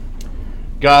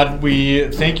God, we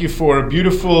thank you for a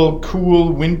beautiful,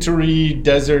 cool, wintry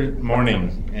desert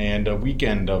morning and a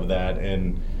weekend of that.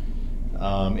 And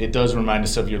it does remind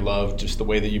us of your love, just the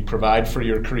way that you provide for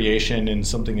your creation in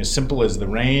something as simple as the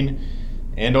rain.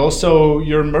 And also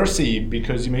your mercy,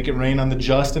 because you make it rain on the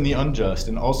just and the unjust.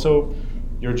 And also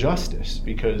your justice,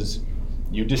 because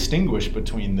you distinguish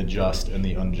between the just and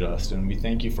the unjust. And we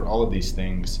thank you for all of these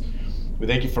things. We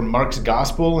thank you for Mark's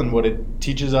gospel and what it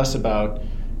teaches us about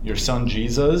your son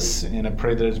Jesus, and I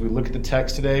pray that as we look at the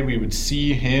text today, we would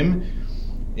see him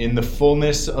in the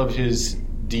fullness of his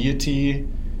deity,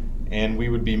 and we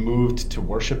would be moved to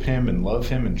worship him and love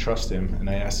him and trust him. And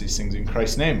I ask these things in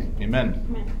Christ's name.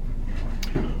 Amen.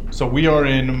 Amen. So we are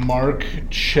in Mark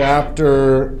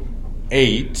chapter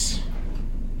 8,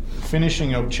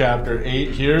 finishing up chapter 8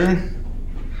 here.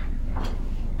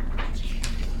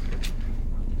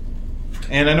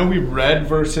 And I know we read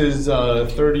verses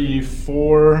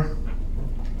 34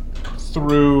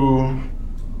 through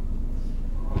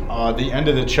the end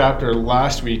of the chapter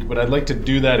last week, but I'd like to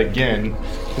do that again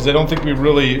because I don't think we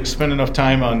really spent enough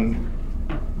time on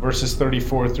verses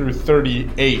 34 through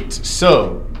 38.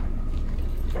 So,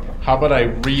 how about I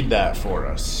read that for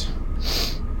us?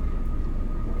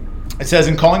 It says,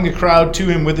 "And calling the crowd to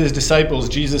him with his disciples,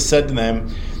 Jesus said to them,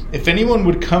 'If anyone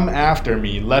would come after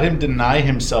me, let him deny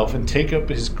himself and take up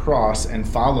his cross and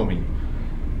follow me.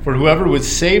 For whoever would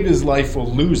save his life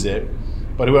will lose it,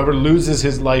 but whoever loses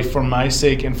his life for my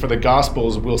sake and for the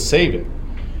gospel's will save it.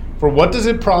 For what does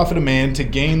it profit a man to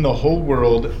gain the whole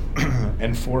world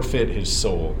and forfeit his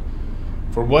soul?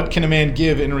 For what can a man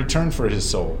give in return for his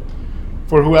soul?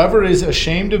 For whoever is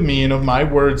ashamed of me and of my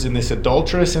words in this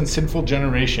adulterous and sinful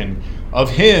generation,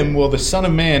 of him will the Son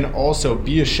of Man also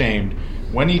be ashamed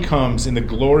when he comes in the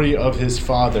glory of his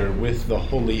Father with the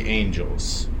holy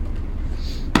angels.'"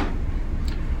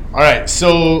 All right,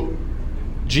 so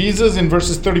Jesus in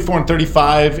verses 34 and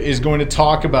 35 is going to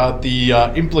talk about the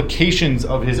implications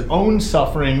of his own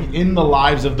suffering in the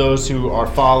lives of those who are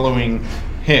following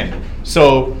him.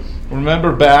 So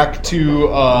remember back to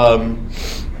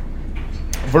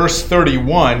verse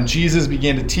 31, Jesus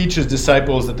began to teach his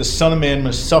disciples that the Son of Man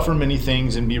must suffer many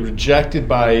things and be rejected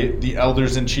by the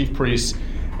elders and chief priests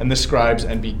and the scribes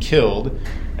and be killed,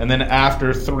 and then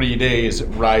after 3 days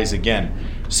rise again.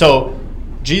 So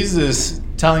Jesus is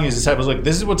telling his disciples, like,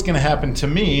 this is what's going to happen to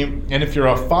me, and if you're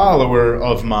a follower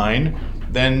of mine,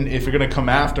 then if you're going to come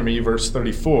after me, verse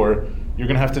 34, you're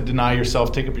going to have to deny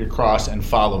yourself, take up your cross, and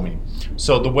follow me.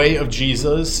 So the way of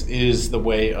Jesus is the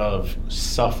way of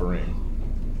suffering.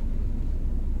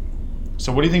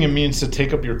 So what do you think it means to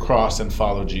take up your cross and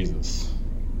follow Jesus?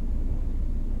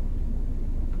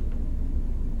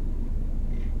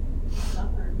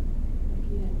 Suffer.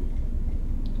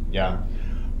 Yeah.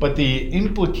 But the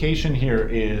implication here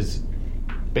is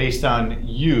based on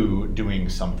you doing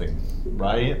something,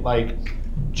 right? Like,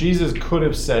 Jesus could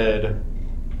have said,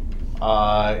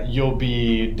 you'll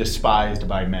be despised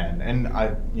by men. And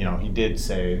he did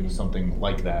say something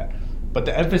like that. But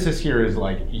the emphasis here is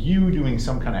like you doing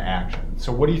some kind of action.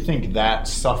 So what do you think that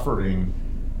suffering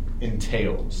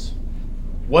entails?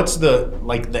 What's the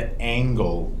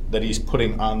angle that he's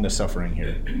putting on the suffering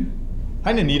here?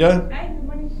 Hi, Nanita. Hi, good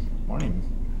morning. Morning.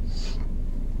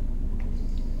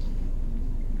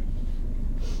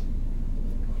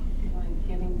 Like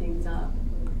giving things up,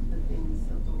 the things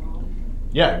of the world.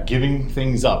 Yeah, giving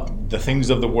things up, the things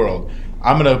of the world.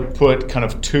 I'm going to put kind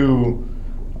of two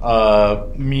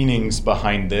meanings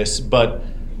behind this, but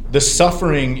the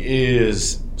suffering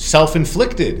is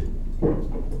self-inflicted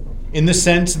in the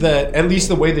sense that, at least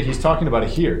the way that he's talking about it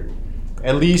here,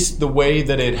 at least the way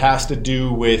that it has to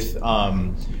do with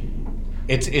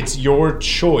it's your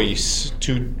choice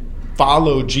to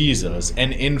follow Jesus,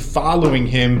 and in following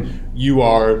him you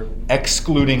are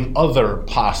excluding other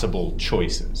possible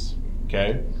choices.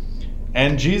 Okay?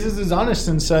 And Jesus is honest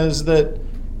and says that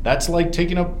that's like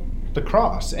taking up the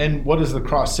cross. And what does the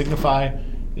cross signify?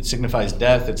 It signifies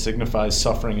death. It signifies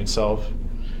suffering itself.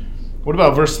 What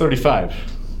about verse 35?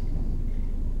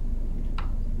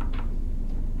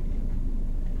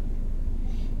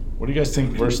 What do you guys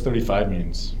think verse 35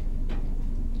 means?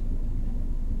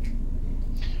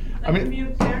 If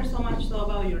you care so much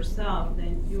about yourself,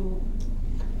 then you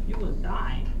will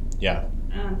die. Yeah.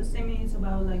 And the same is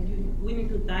about we need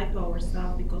to die to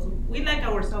ourselves because we like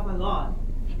ourselves a lot.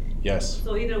 Yes.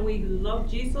 So either we love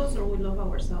Jesus or we love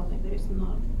ourselves. There is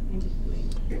not in between.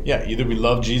 Yeah, either we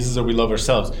love Jesus or we love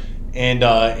ourselves. And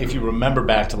if you remember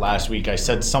back to last week, I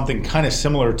said something kind of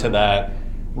similar to that,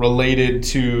 related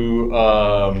to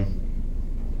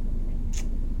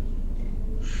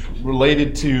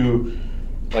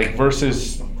like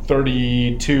verses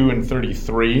 32 and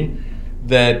 33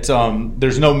 that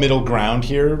there's no middle ground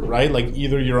here, right? Like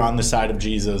either you're on the side of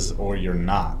Jesus or you're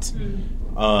not.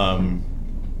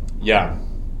 Yeah.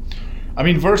 I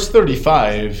mean, verse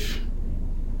 35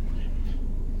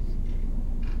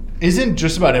 isn't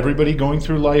just about everybody going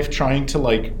through life trying to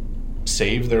like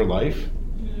save their life.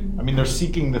 I mean, they're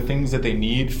seeking the things that they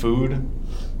need, food,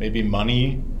 maybe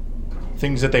money,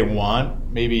 things that they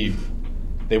want. Maybe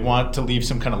they want to leave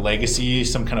some kind of legacy,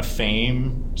 some kind of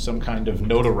fame, some kind of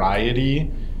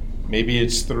notoriety. Maybe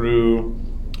it's through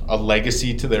a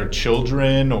legacy to their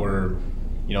children or,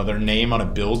 you know, their name on a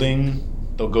building.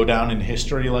 They'll go down in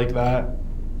history like that.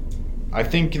 I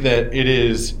think that it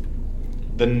is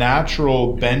the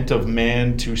natural bent of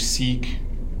man to seek,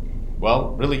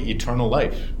 well, really eternal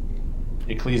life.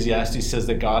 Ecclesiastes says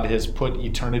that God has put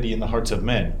eternity in the hearts of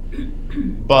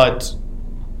men. But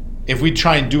if we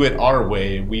try and do it our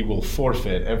way, we will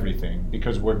forfeit everything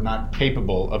because we're not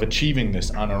capable of achieving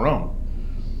this on our own.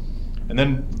 And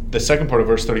then the second part of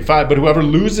verse 35, but whoever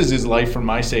loses his life for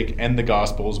my sake and the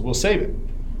gospel's will save it.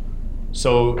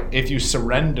 So if you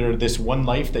surrender this one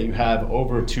life that you have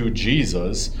over to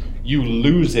Jesus, you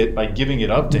lose it by giving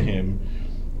it up to him,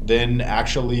 then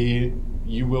actually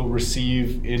you will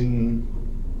receive in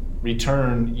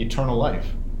return eternal life.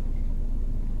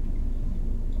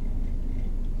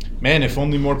 Man, if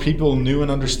only more people knew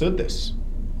and understood this.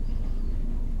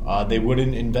 They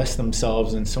wouldn't invest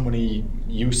themselves in so many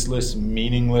useless,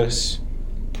 meaningless,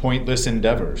 pointless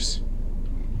endeavors.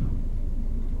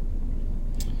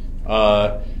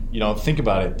 Think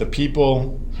about it. The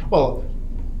people,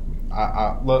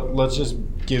 let's just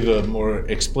give a more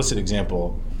explicit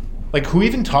example. Like, who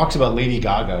even talks about Lady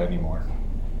Gaga anymore?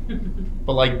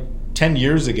 But like 10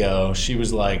 years ago, she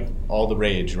was like all the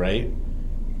rage, right?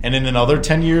 And in another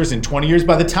 10 years, in 20 years,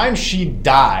 by the time she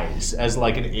dies as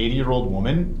like an 80-year-old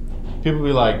woman, people will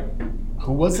be like,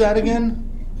 who was that again?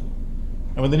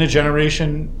 And within a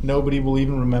generation, nobody will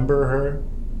even remember her.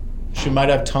 She might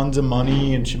have tons of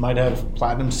money and she might have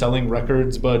platinum selling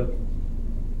records, but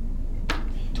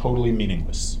totally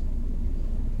meaningless.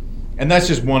 And that's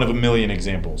just one of a million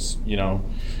examples, you know.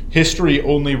 History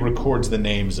only records the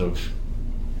names of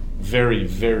very,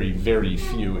 very, very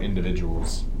few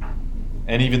individuals.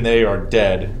 And even they are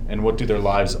dead, and what do their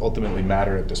lives ultimately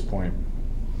matter at this point?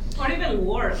 Or even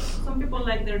worse, some people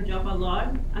like their job a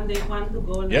lot, and they want to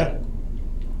go like,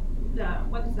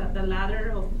 the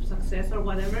ladder of success or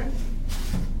whatever.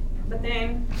 But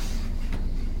then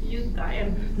you die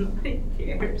and nobody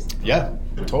cares. Yeah,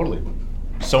 totally.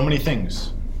 So many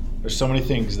things. There's so many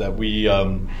things that we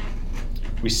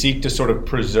seek to sort of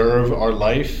preserve our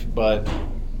life, but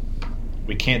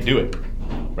we can't do it,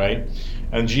 right?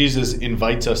 And Jesus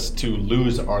invites us to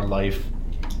lose our life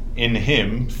in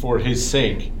him for his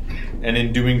sake. And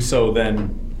in doing so,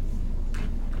 then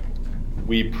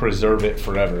we preserve it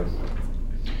forever.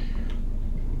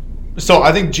 So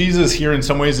I think Jesus here in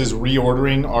some ways is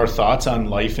reordering our thoughts on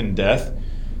life and death.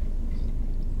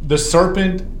 The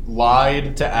serpent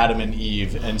lied to Adam and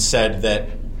Eve and said that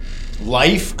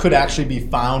life could actually be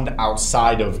found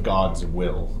outside of God's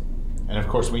will. And of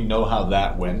course, we know how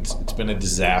that went. It's been a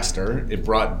disaster. It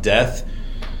brought death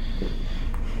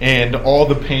and all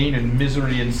the pain and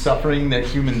misery and suffering that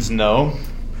humans know.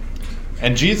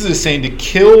 And Jesus is saying to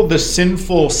kill the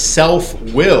sinful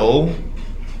self-will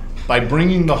by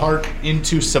bringing the heart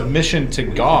into submission to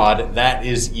God, that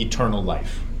is eternal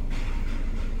life.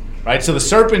 Right? So the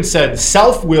serpent said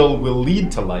self-will will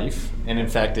lead to life, and in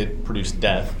fact it produced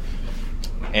death.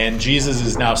 And Jesus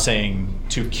is now saying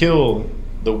to kill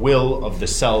the will of the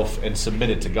self and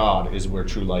submit it to God is where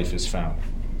true life is found.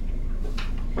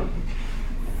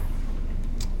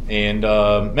 And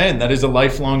that is a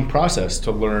lifelong process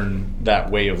to learn that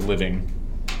way of living.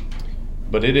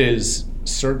 But it is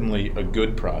certainly a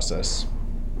good process.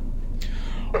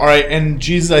 All right, and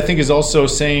Jesus, I think, is also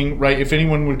saying, right, if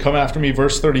anyone would come after me,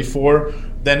 verse 34,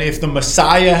 then if the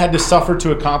Messiah had to suffer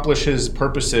to accomplish his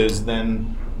purposes,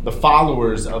 then the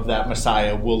followers of that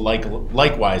Messiah will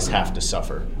likewise have to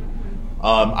suffer.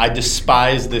 I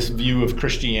despise this view of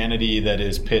Christianity that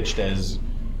is pitched as,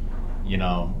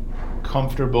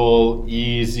 comfortable,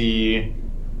 easy,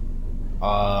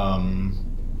 the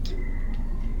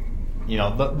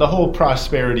whole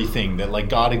prosperity thing that like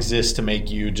God exists to make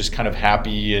you just kind of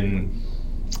happy, and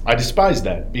I despise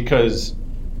that, because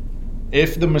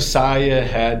if the Messiah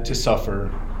had to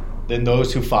suffer, then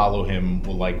those who follow him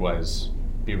will likewise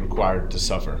be required to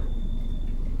suffer.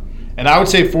 And I would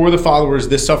say for the followers,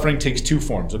 this suffering takes two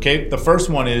forms, okay? The first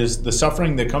one is the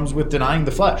suffering that comes with denying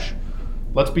the flesh,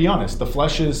 let's be honest, the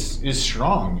flesh is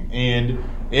strong, and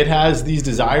it has these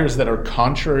desires that are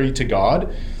contrary to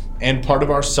God, and part of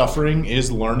our suffering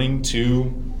is learning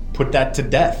to put that to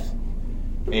death.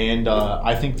 And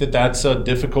I think that that's a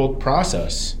difficult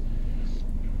process.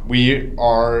 We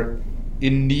are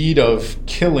in need of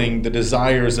killing the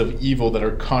desires of evil that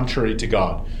are contrary to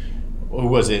God. Who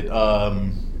was it?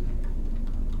 John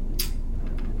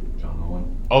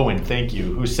Owen, thank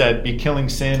you, who said, be killing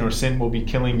sin or sin will be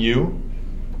killing you.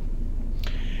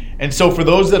 And so for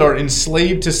those that are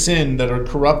enslaved to sin, that are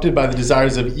corrupted by the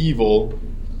desires of evil,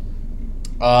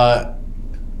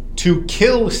 to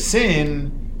kill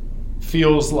sin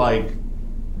feels like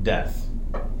death.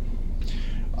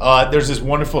 There's this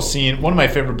wonderful scene. One of my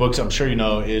favorite books, I'm sure you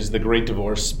know, is The Great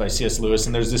Divorce by C.S. Lewis.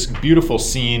 And there's this beautiful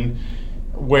scene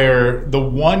where the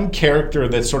one character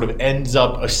that sort of ends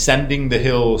up ascending the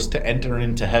hills to enter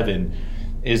into heaven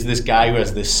is this guy who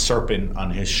has this serpent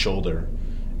on his shoulder.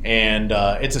 And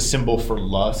it's a symbol for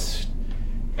lust.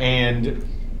 And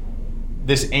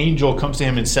this angel comes to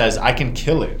him and says, I can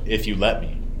kill it if you let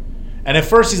me. And at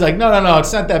first he's like, no,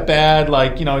 it's not that bad.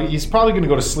 Like, he's probably going to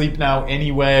go to sleep now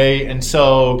anyway. And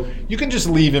so you can just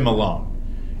leave him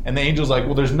alone. And the angel's like,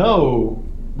 well, there's no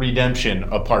redemption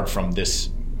apart from this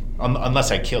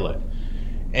unless I kill it.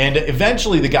 And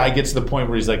eventually the guy gets to the point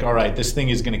where he's like, all right, this thing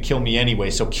is going to kill me anyway,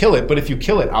 so kill it. But if you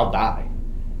kill it, I'll die.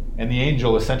 And the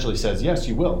angel essentially says, yes,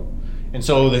 you will. And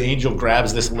so the angel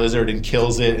grabs this lizard and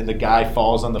kills it, and the guy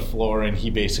falls on the floor, and he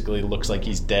basically looks like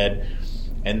he's dead.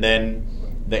 And then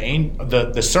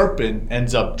the serpent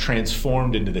ends up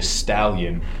transformed into this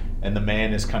stallion, and the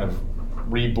man is kind of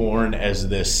reborn as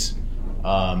this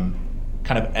kind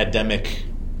of Adamic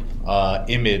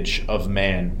image of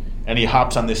man. And he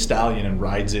hops on this stallion and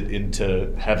rides it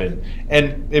into heaven.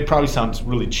 And it probably sounds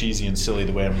really cheesy and silly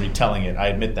the way I'm retelling it, I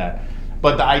admit that.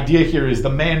 But the idea here is the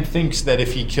man thinks that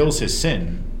if he kills his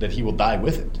sin, that he will die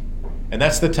with it. And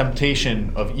that's the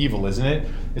temptation of evil, isn't it?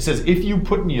 It says, if you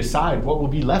put me aside, what will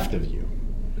be left of you?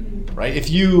 Right? If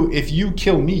you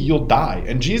kill me, you'll die.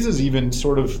 And Jesus even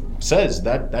sort of says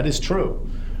that is true.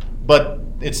 But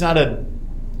it's not an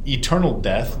eternal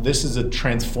death. This is a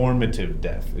transformative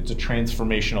death. It's a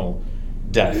transformational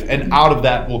death. And out of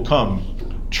that will come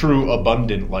true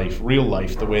abundant life, real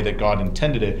life, the way that God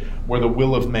intended it, where the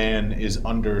will of man is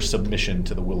under submission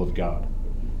to the will of God.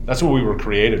 That's what we were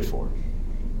created for.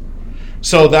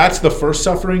 So that's the first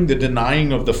suffering, the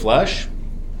denying of the flesh.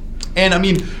 And I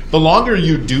mean, the longer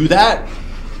you do that,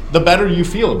 the better you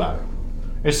feel about it.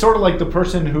 It's sort of like the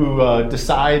person who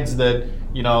decides that,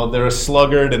 they're a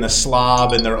sluggard and a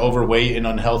slob and they're overweight and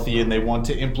unhealthy and they want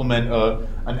to implement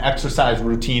an exercise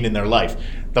routine in their life.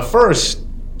 The first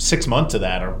 6 months of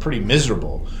that are pretty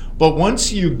miserable. But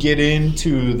once you get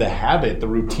into the habit, the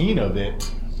routine of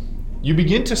it, you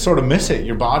begin to sort of miss it.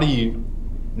 Your body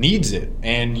needs it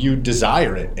and you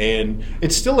desire it. And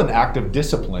it's still an act of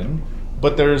discipline,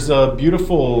 but there's a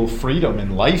beautiful freedom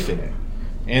and life in it.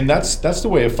 And that's the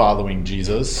way of following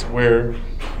Jesus, where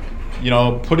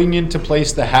putting into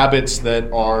place the habits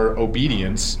that are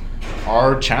obedience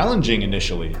are challenging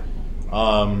initially.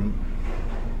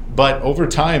 But over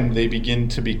time, they begin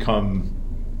to become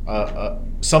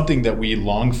something that we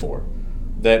long for,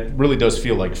 that really does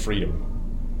feel like freedom.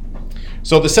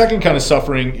 So the second kind of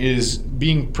suffering is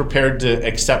being prepared to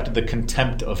accept the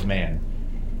contempt of man.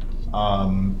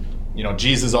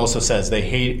 Jesus also says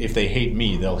if they hate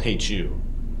me, they'll hate you.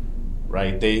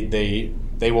 Right?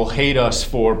 They will hate us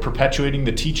for perpetuating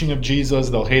the teaching of Jesus.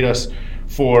 They'll hate us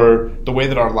for the way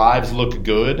that our lives look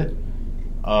good.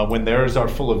 When theirs are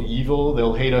full of evil,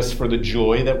 they'll hate us for the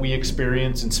joy that we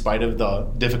experience in spite of the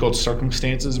difficult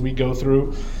circumstances we go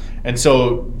through. And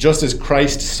so just as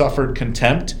Christ suffered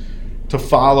contempt, to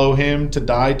follow him, to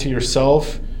die to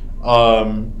yourself,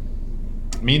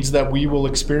 means that we will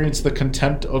experience the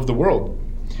contempt of the world.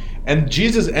 And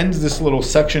Jesus ends this little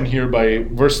section here by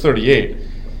verse 38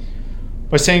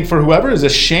 by saying, for whoever is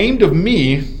ashamed of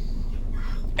me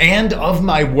and of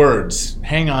my words.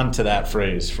 Hang on to that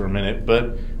phrase for a minute.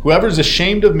 But whoever is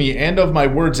ashamed of me and of my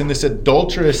words in this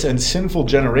adulterous and sinful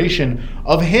generation,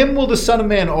 of him will the Son of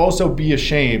Man also be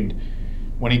ashamed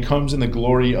when he comes in the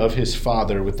glory of his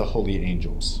Father with the holy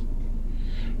angels.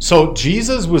 So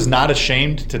Jesus was not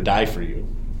ashamed to die for you.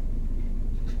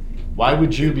 Why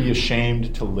would you be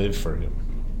ashamed to live for him?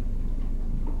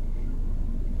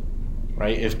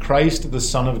 Right? If Christ, the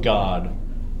Son of God,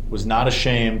 was not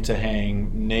ashamed to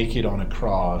hang naked on a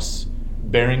cross,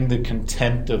 bearing the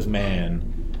contempt of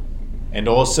man, and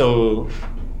also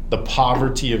the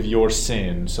poverty of your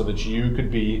sin, so that you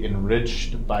could be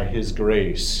enriched by his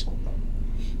grace,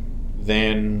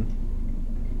 then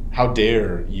how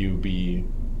dare you be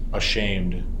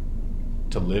ashamed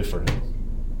to live for him?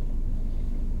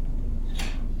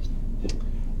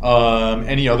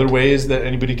 Any other ways that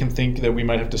anybody can think that we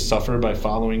might have to suffer by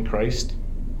following Christ?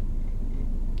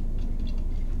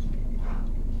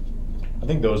 I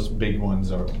think those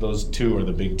two are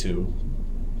the big two.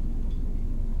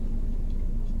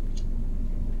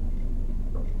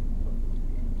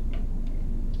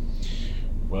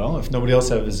 Well, if nobody else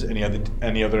has any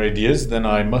other ideas, then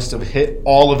I must have hit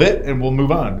all of it, and we'll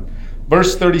move on.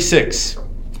 Verse 36.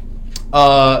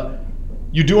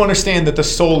 You do understand that the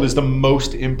soul is the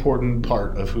most important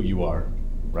part of who you are,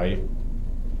 right?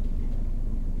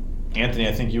 Anthony,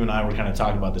 I think you and I were kind of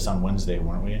talking about this on Wednesday,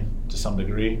 weren't we? To some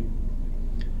degree.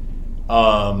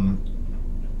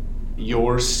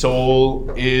 Your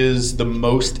soul is the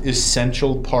most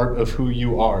essential part of who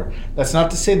you are. That's not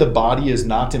to say the body is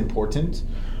not important,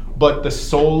 but the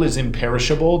soul is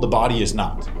imperishable, the body is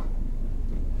not.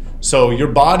 So your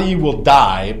body will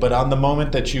die, but on the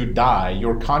moment that you die,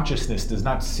 your consciousness does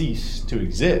not cease to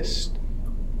exist.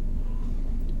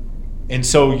 And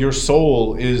so your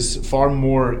soul is far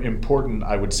more important,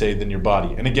 I would say, than your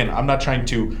body. And again, I'm not trying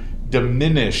to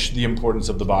diminish the importance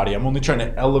of the body. I'm only trying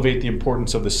to elevate the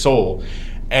importance of the soul.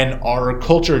 And our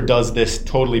culture does this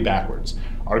totally backwards.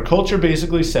 Our culture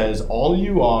basically says all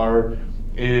you are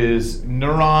is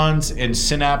neurons and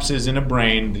synapses in a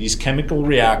brain, these chemical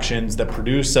reactions that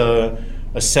produce a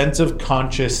sense of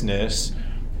consciousness,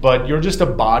 but you're just a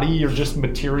body, you're just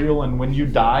material, and when you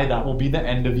die, that will be the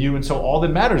end of you, and so all that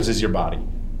matters is your body.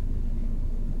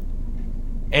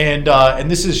 And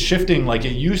this is shifting. Like, it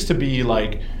used to be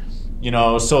like,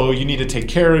 so you need to take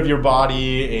care of your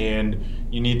body, and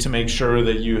you need to make sure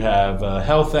that you have a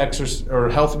health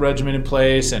regimen in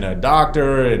place, and a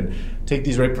doctor, and take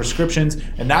these right prescriptions.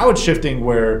 And now it's shifting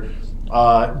where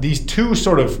these two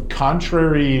sort of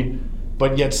contrary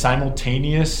but yet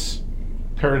simultaneous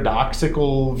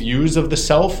paradoxical views of the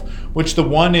self, which the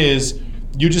one is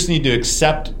you just need to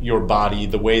accept your body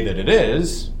the way that it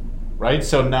is, right?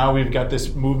 So now we've got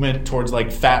this movement towards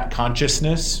like fat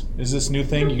consciousness is this new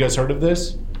thing. You guys heard of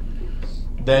this?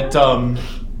 That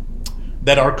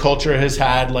our culture has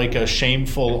had like a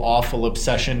shameful, awful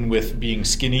obsession with being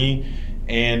skinny,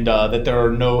 and that there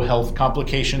are no health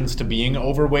complications to being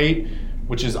overweight,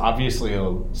 which is obviously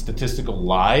a statistical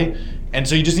lie. And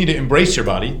so you just need to embrace your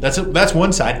body. That's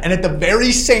one side. And at the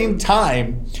very same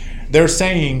time, they're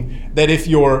saying that if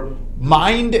your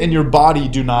mind and your body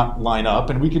do not line up,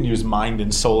 and we can use mind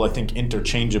and soul, I think,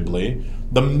 interchangeably,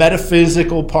 the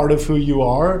metaphysical part of who you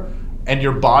are and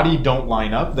your body don't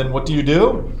line up, then what do? You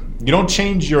don't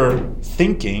change your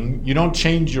thinking, you don't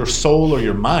change your soul or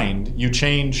your mind, you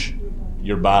change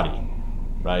your body,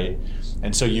 right?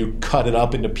 And so you cut it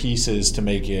up into pieces to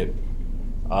make it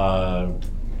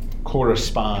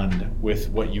correspond with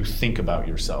what you think about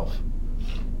yourself.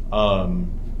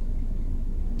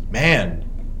 Man,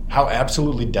 how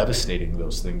absolutely devastating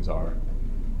those things are.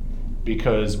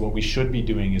 Because what we should be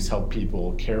doing is help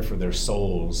people care for their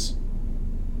souls,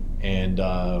 and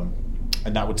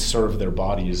that would serve their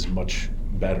bodies much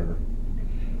better,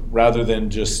 rather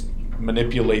than just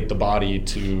manipulate the body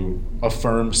to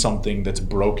affirm something that's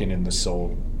broken in the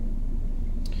soul.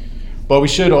 But we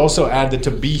should also add that to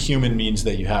be human means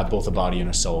that you have both a body and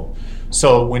a soul.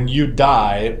 So when you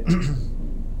die,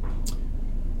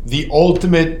 the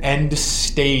ultimate end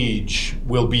stage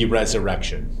will be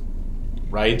resurrection,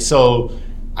 right? So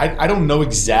I don't know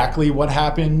exactly what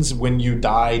happens when you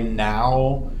die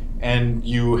now and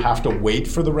you have to wait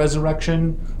for the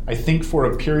resurrection. I think for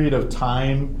a period of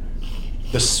time,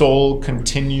 the soul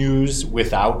continues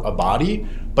without a body,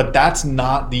 but that's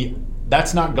not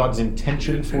God's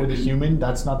intention for the human.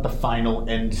 That's not the final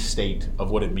end state of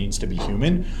what it means to be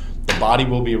human. The body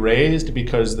will be raised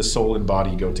because the soul and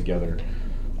body go together.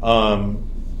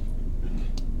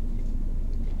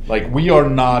 Like, we are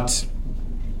not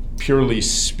purely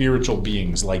spiritual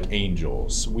beings like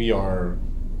angels. We are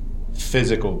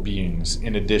physical beings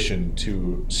in addition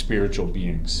to spiritual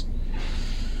beings.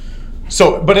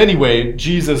 So, but anyway,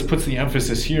 Jesus puts the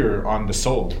emphasis here on the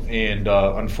soul, and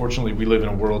unfortunately we live in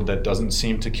a world that doesn't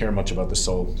seem to care much about the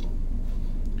soul.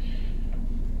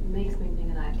 It makes me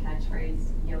think of that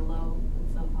catchphrase, YOLO,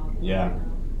 that's so popular Yeah. right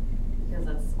now. Because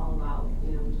that's all about,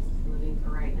 just living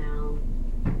for right now,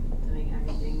 doing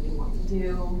everything you want to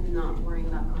do, not worrying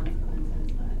about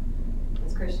consequences. But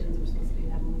as Christians, we're supposed to be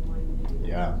heavenly minded.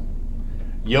 Yeah.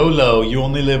 YOLO, you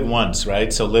only live once,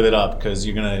 right? So live it up, because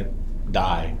you're going to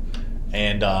die.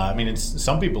 And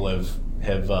some people have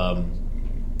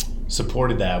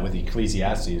supported that with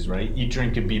Ecclesiastes, right? Eat,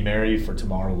 drink, and be merry, for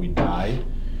tomorrow we die.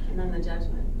 And then the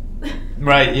judgment.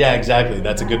 Right, yeah, exactly.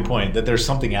 That's a good point, that there's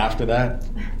something after that.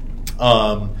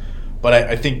 But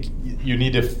I think you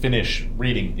need to finish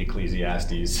reading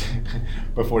Ecclesiastes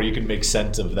before you can make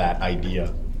sense of that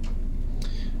idea.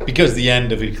 Because the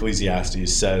end of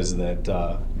Ecclesiastes says that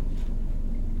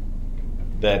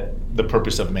that the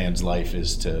purpose of man's life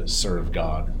is to serve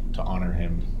God, to honor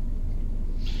Him.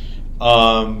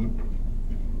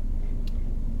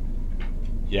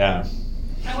 Yeah.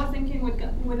 I was thinking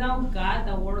without God,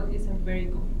 the world is a very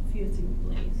confusing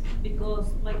place.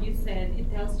 Because, like you said,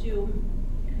 it tells you,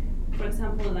 for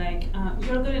example, like,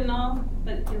 you're good enough,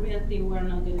 but in reality, we're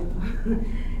not good enough.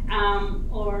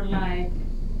 Or like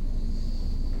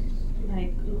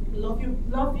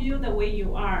love you the way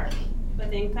you are, but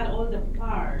then cut all the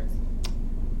parts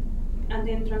and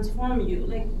then transform you.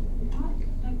 Like, what?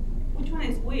 Like, which one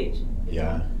is which?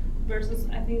 Yeah. Versus,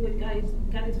 I think with God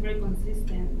is very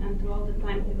consistent, and throughout the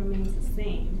time He remains the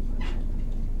same.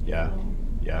 Yeah. So,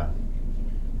 Yeah.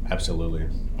 Absolutely.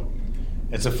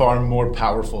 It's a far more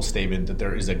powerful statement that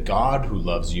there is a God who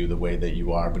loves you the way that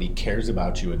you are, but He cares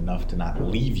about you enough to not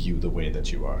leave you the way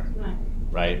that you are. right.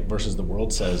 Right? Versus the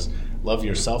world says, love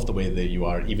yourself the way that you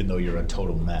are, even though you're a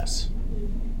total mess.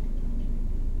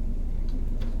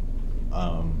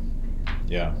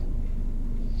 Yeah.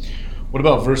 What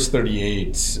about verse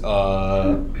 38?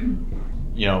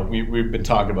 We've been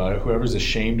talking about it. Whoever's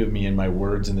ashamed of me and my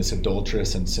words in this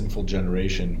adulterous and sinful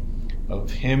generation,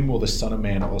 of him will the Son of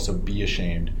Man also be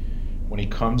ashamed when He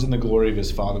comes in the glory of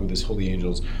His Father with His holy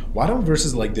angels. Why don't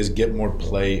verses like this get more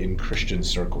play in Christian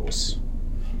circles?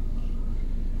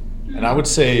 And I would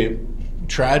say,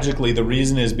 tragically, the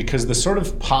reason is because the sort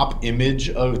of pop image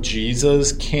of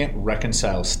Jesus can't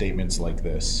reconcile statements like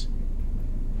this.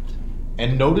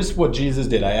 And notice what Jesus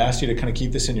did. I asked you to kind of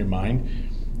keep this in your mind.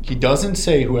 He doesn't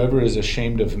say, whoever is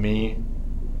ashamed of me.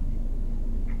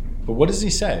 But what does He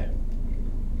say?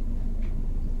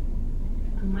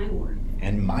 And my word.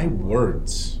 And my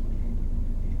words.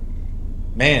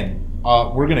 Man,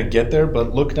 we're going to get there,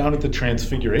 but look down at the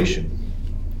Transfiguration.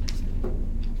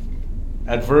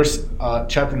 At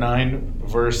chapter 9,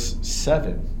 verse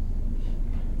 7.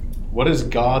 What does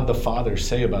God the Father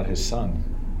say about His Son?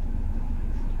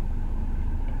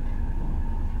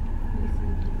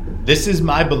 This is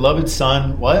my beloved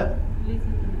Son. What?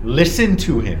 Listen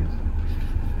to Him.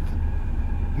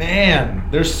 Man,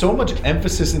 there's so much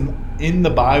emphasis in the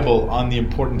Bible on the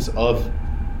importance of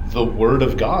the Word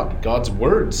of God, God's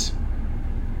words.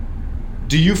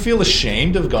 Do you feel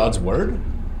ashamed of God's Word?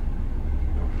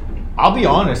 I'll be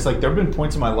honest, like, there have been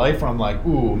points in my life where I'm like,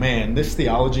 ooh, man, this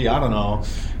theology, I don't know.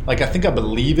 Like, I think I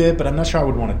believe it, but I'm not sure I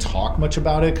would want to talk much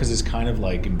about it because it's kind of,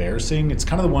 like, embarrassing. It's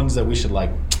kind of the ones that we should,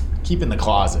 like, keep in the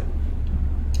closet.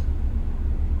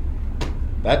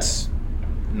 That's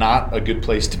not a good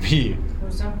place to be. Or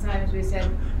sometimes we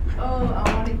said, oh,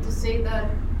 I wanted to say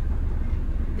that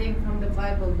thing from the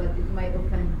Bible, but it might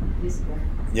offend this guy.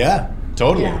 Yeah,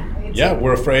 totally. Yeah,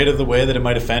 we're afraid of the way that it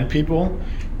might offend people.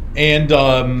 And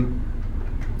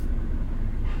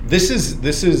this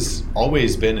has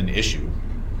always been an issue.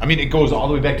 I mean, it goes all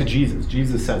the way back to Jesus.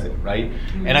 Jesus says it, right?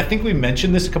 Mm-hmm. And I think we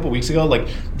mentioned this a couple weeks ago. Like,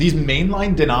 these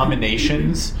mainline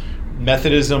denominations,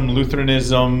 Methodism,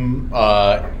 Lutheranism,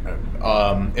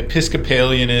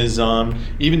 Episcopalianism,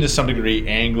 even to some degree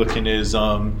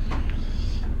Anglicanism.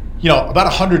 About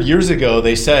 100 years ago,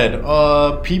 they said,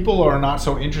 people are not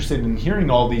so interested in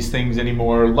hearing all these things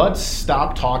anymore. Let's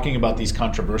stop talking about these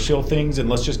controversial things and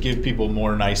let's just give people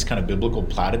more nice kind of biblical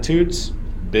platitudes,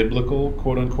 biblical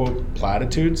quote-unquote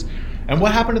platitudes. And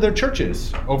what happened to their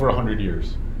churches over 100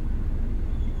 years?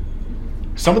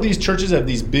 Some of these churches have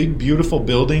these big, beautiful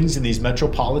buildings in these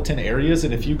metropolitan areas,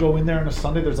 and if you go in there on a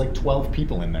Sunday, there's like 12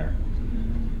 people in there.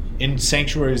 In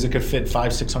sanctuaries that could fit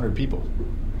 500-600 people.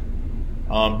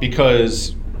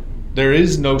 Because there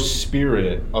is no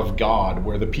spirit of God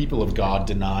where the people of God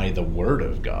deny the Word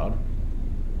of God.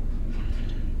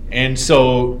 And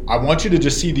so I want you to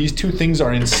just see these two things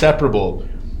are inseparable.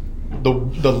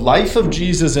 The life of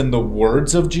Jesus and the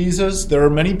words of Jesus. There are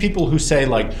many people who say,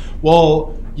 like,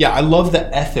 well, yeah, I love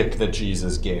the ethic that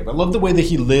Jesus gave. I love the way that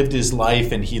He lived His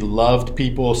life and He loved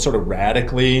people sort of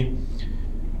radically.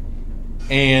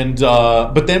 And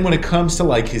but then when it comes to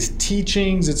like His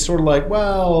teachings, it's sort of like,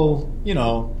 well,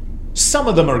 some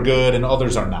of them are good and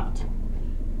others are not.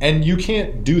 And you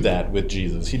can't do that with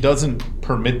Jesus. He doesn't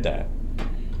permit that.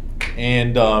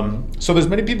 And so there's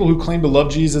many people who claim to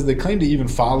love Jesus. They claim to even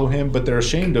follow Him, but they're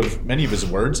ashamed of many of His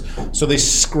words. So they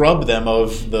scrub them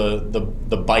of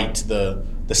the bite, the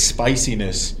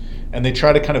spiciness, and they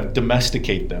try to kind of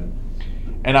domesticate them.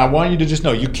 And I want you to just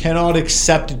know, you cannot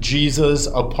accept Jesus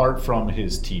apart from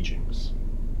His teachings.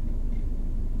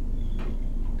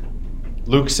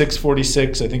 Luke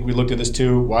 6:46, I think we looked at this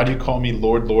too. Why do you call me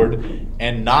Lord, Lord,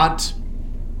 and not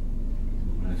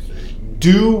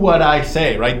do what I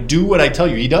say, right? Do what I tell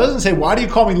you. He doesn't say, why do you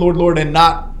call me Lord, Lord, and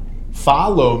not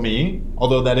follow me?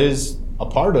 Although that is a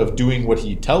part of doing what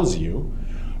he tells you.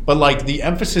 But like the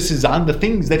emphasis is on the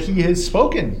things that he has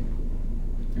spoken.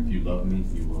 If you love me,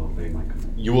 you will obey my commands.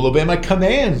 You will obey my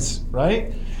commands,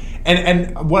 right?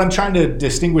 And what I'm trying to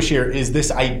distinguish here is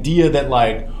this idea that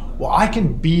like, well, I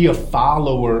can be a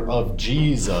follower of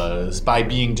Jesus by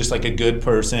being just like a good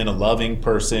person, a loving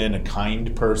person, a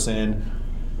kind person.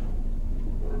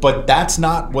 But that's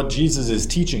not what Jesus is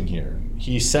teaching here.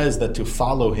 He says that to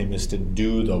follow him is to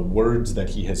do the words that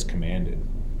he has commanded.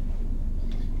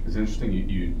 It's interesting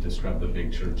you describe the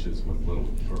big churches with with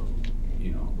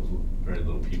very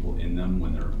little people in them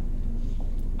when they're.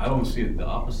 I don't see it the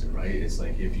opposite, right? It's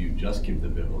like if you just give the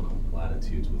biblical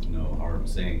platitudes with no hard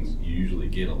sayings, you usually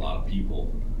get a lot of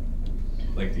people.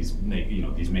 Like these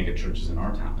mega churches in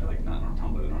our town, like not in our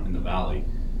town, but in the valley,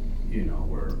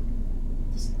 where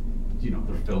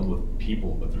they're filled with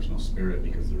people, but there's no spirit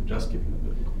because they're just giving the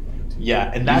biblical platitudes.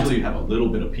 Yeah, and that's usually you have a little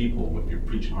bit of people if you're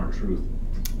preaching hard truth.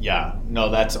 Yeah, no,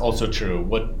 that's also true.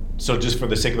 So just for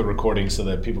the sake of the recording so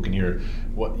that people can hear,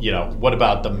 what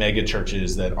about the mega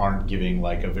churches that aren't giving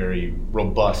like a very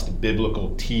robust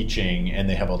biblical teaching and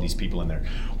they have all these people in there?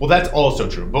 Well, that's also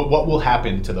true. But what will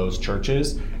happen to those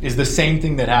churches is the same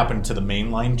thing that happened to the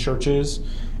mainline churches,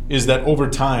 is that over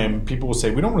time, people will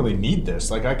say, we don't really need this.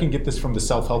 Like, I can get this from the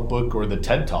self-help book or the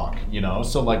TED Talk,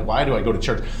 So, like, why do I go to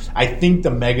church? I think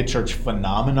the mega church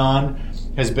phenomenon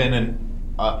has been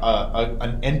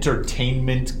an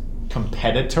entertainment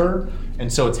competitor,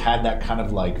 and so it's had that kind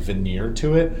of like veneer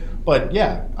to it. But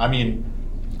yeah, I mean,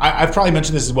 I've probably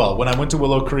mentioned this as well. When I went to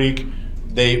Willow Creek,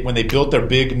 when they built their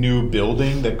big new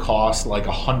building that cost like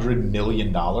 $100 million,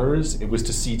 it was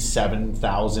to seat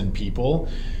 7,000 people,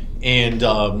 and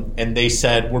they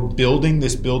said, we're building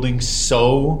this building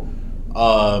so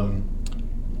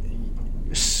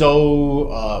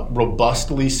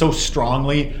robustly, so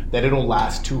strongly that it'll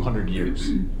last 200 years.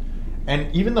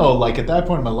 And even though, like, at that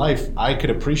point in my life, I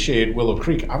could appreciate Willow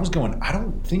Creek, I was going, I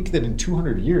don't think that in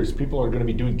 200 years people are going to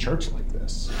be doing church like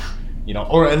this,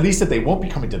 or at least that they won't be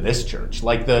coming to this church.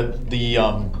 Like the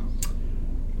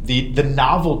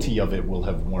novelty of it will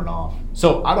have worn off.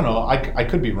 So I don't know. I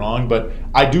could be wrong, but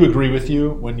I do agree with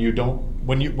you when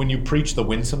you preach the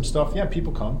winsome stuff. Yeah,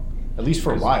 people come. At least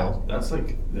for a while. That's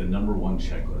like the number one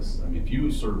checklist. I mean, if you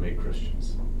survey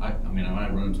Christians, I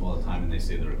run into all the time and they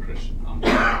say they're a Christian.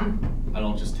 I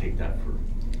don't just take that for,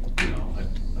 I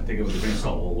take it with a grain of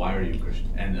salt. Well, why are you a Christian?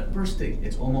 And the first thing,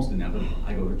 it's almost inevitable.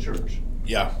 I go to church.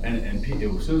 Yeah. And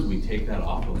as soon as we take that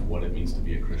off of what it means to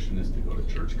be a Christian is to go to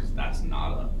church, because that's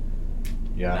not a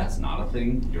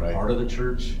thing. You're right. Part of the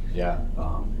church. Yeah.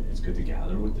 It's good to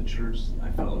gather with the church. I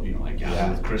felt, I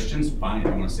gather with Christians. Fine, if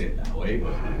you want to say it that way,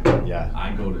 but yeah,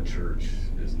 I go to church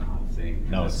is not a thing.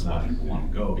 No, it's not. People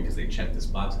want to go because they check this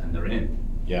box and they're in.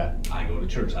 Yeah. I go to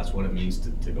church. That's what it means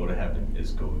to go to heaven,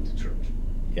 is going to church.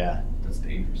 Yeah. That's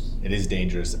dangerous. It is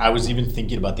dangerous. I was even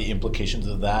thinking about the implications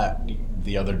of that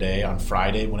the other day on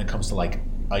Friday when it comes to like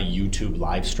a YouTube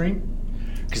live stream.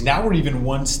 Because now we're even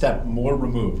one step more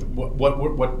removed.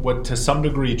 What to some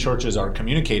degree churches are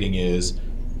communicating is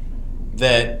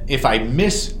that if I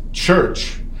miss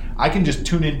church, I can just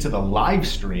tune into the live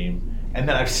stream, and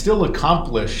then I've still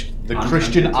accomplished the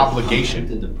Christian obligation. I'm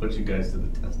tempted to put you guys to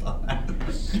the test on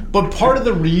that. But part of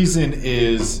the reason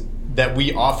is that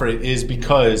we offer it is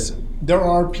because there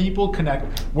are people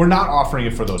we're not offering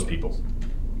it for those people.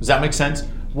 Does that make sense?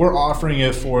 We're offering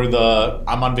it for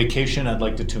I'm on vacation, I'd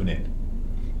like to tune in.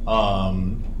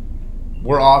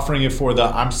 We're offering it for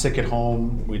I'm sick at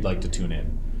home, we'd like to tune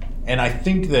in. And I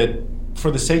think that for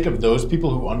the sake of those people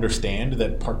who understand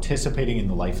that participating in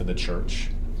the life of the church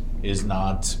is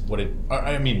not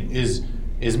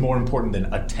is more important than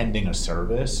attending a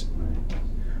service. Right.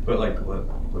 But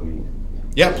let me.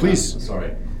 Yeah, please.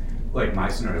 Sorry. Like my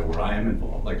scenario where I am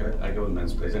involved, like I go to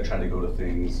men's place, I try to go to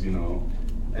things,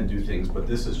 and do things, but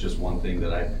this is just one thing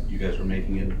that you guys were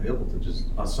making it available to just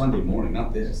a Sunday morning,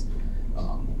 not this.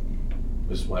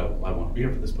 This is why I want to be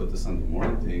here for this, but the Sunday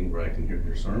morning thing where I can hear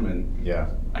your sermon. Yeah.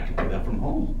 I can do that from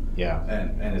home. Yeah.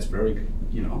 And it's very,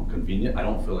 convenient. I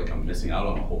don't feel like I'm missing out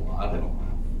on a whole lot. I don't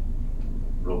have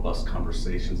robust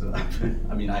conversations. I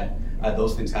had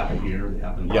those things happen here. They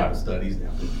happen in Bible studies. They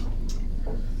happen.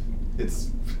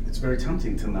 It's very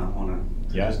tempting to not want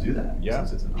to just do that. Yeah.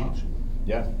 Since it's an option.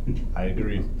 Yeah, I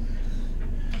agree.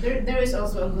 There is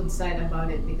also a good side about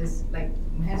it because, like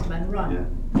my husband Ron,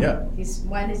 Yeah.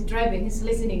 while he's driving, he's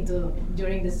listening to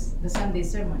during the Sunday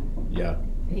sermon. Yeah.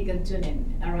 he can tune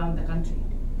in around the country.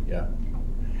 Yeah.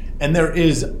 And there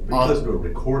is Because we're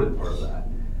recorded part of that,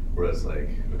 where it's like,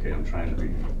 okay, I'm trying to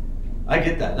read. I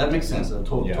get that. That makes sense. That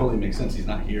Yeah. totally makes sense. He's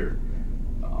not here.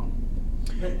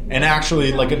 But And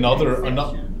actually, like another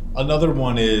Exception.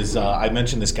 one is I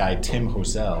mentioned this guy Tim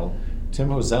Hosell. Tim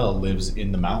Hosell lives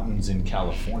in the mountains in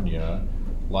California,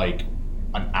 like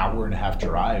an hour and a half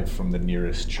drive from the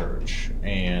nearest church,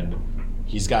 and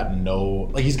he's got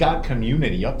he's got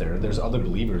community up there. There's other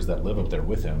believers that live up there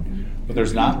with him, but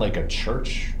there's not like a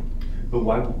church. But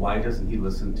why doesn't he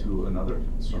listen to another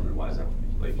sermon? Why is that?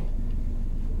 Like,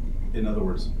 in other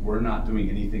words, we're not doing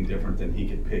anything different than he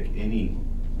could pick any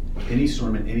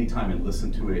sermon anytime and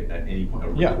listen to it at any point.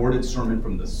 A Yeah. recorded sermon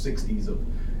from the 60s of,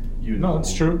 No,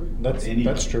 it's true. That's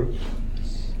anybody. true.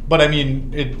 But I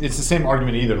mean, it's the same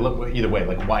argument either way.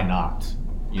 Like, why not?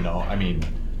 You know, I mean,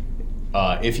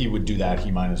 if he would do that,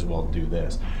 he might as well do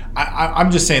this.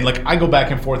 I'm just saying, like, I go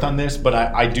back and forth on this, but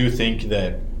I do think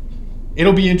that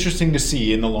it'll be interesting to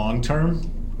see in the long term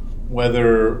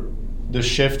whether the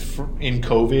shift in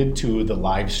COVID to the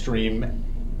live stream,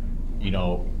 you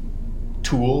know,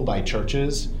 tool by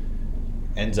churches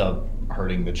ends up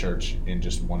hurting the church in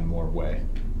just one more way.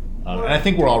 And I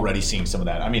think we're already seeing some of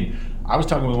that. I mean, I was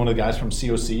talking with one of the guys from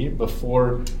COC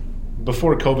before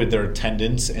COVID. Their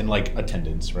attendance,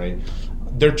 right?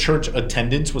 Their church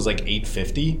attendance was like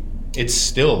 850. It's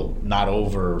still not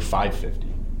over 550.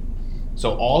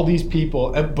 So all these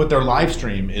people, but their live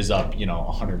stream is up,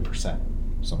 100%,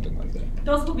 something like that.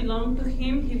 Those who belong to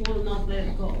him, he will not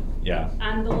let go. Yeah.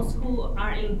 And those who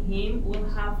are in him will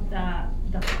have the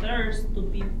thirst to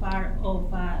be part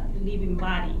of a living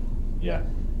body. Yeah.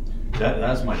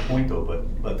 That's my point though,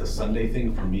 but the Sunday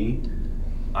thing for me,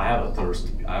 I have a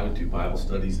thirst. I would do Bible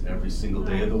studies every single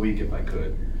day of the week if I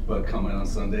could. But coming on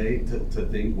Sunday to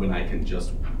think when I can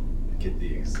just get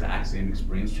the exact same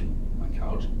experience from my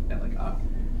couch, and like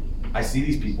I see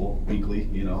these people weekly,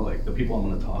 like the people I'm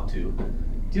gonna talk to. Do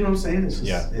you know what I'm saying? It's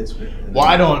just, Yeah. Well,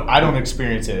 I don't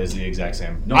experience it as the exact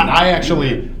same. No,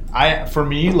 For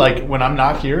me, like when I'm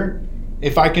not here,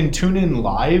 if I can tune in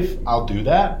live, I'll do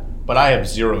that. But I have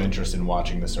zero interest in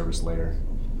watching the service later.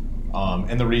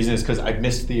 And the reason is because I've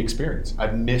missed the experience.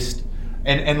 I've missed,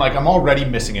 and like I'm already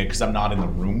missing it because I'm not in the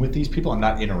room with these people. I'm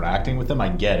not interacting with them. I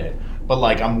get it. But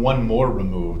like I'm one more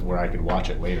removed where I could watch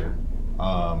it later.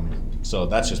 So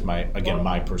that's just my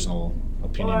personal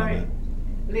opinion on that.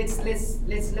 Let's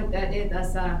look at it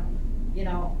as the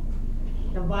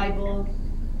Bible.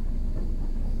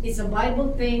 It's a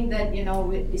Bible thing that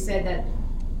we said that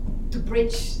to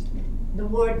preach the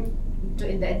word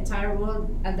in the entire world,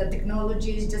 and the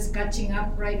technology is just catching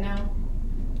up right now.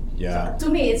 Yeah. So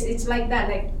to me, it's like that.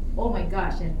 Like, oh my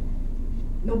gosh, and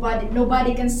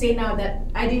nobody can say now that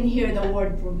I didn't hear the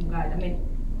word from God. I mean,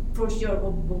 for sure,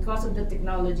 because of the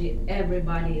technology,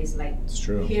 everybody is like It's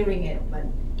true. hearing it, but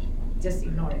just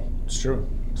ignore it. It's true.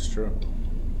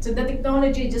 So the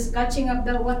technology is just catching up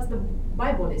what the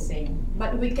Bible is saying,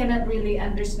 but we cannot really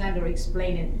understand or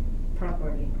explain it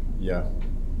properly. Yeah.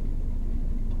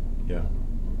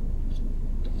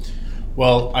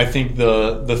 Well, I think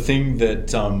the thing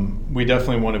that we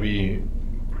definitely want to be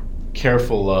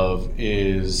careful of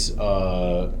is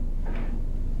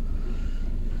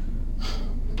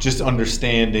just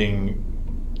understanding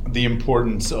the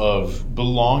importance of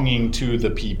belonging to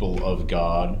the people of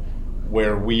God,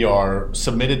 where we are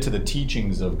submitted to the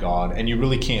teachings of God, and you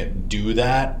really can't do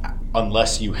that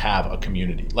unless you have a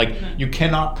community. Like, you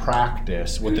cannot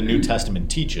practice what the New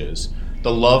Testament teaches,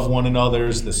 the love one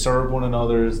another's, the serve one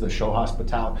another's, the show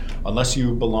hospitality, unless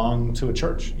you belong to a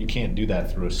church. You can't do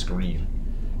that through a screen.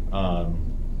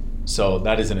 So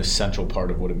that is an essential part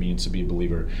of what it means to be a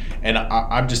believer. And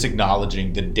I'm just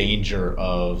acknowledging the danger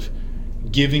of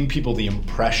giving people the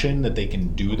impression that they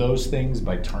can do those things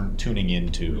by tuning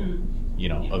into,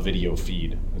 a video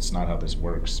feed. That's not how this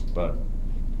works. But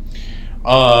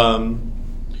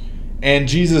and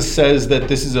Jesus says that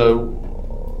this is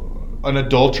an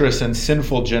adulterous and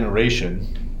sinful generation.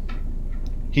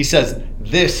 He says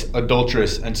this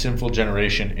adulterous and sinful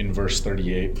generation in verse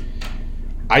 38.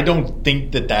 I don't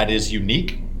think that is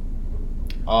unique.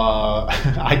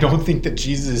 I don't think that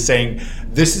Jesus is saying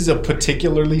this is a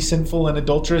particularly sinful and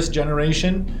adulterous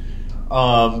generation,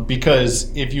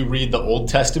 because if you read the Old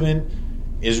Testament,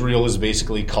 Israel is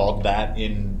basically called that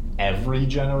in every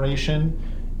generation.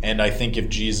 And I think if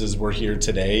Jesus were here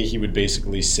today, he would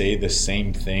basically say the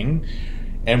same thing.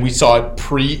 And we saw it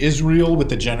pre-Israel with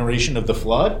the generation of the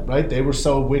flood, right? They were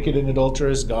so wicked and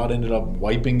adulterous, God ended up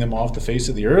wiping them off the face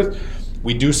of the earth.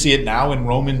 We do see it now in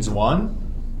Romans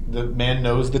 1. The man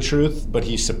knows the truth, but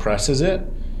he suppresses it.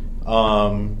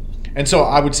 And so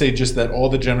I would say just that all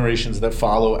the generations that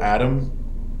follow Adam,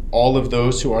 all of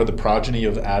those who are the progeny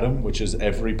of Adam, which is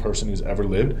every person who's ever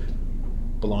lived,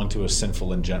 belong to a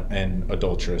sinful and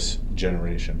adulterous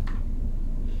generation.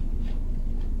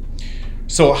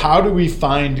 So how do we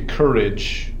find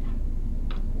courage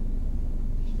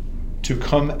to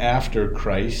come after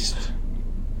Christ,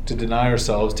 to deny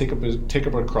ourselves, take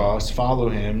up our cross, follow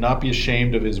him, not be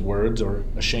ashamed of his words or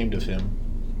ashamed of him?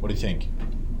 What do you think?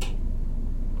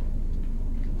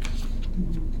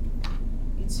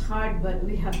 It's hard, but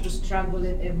we have to struggle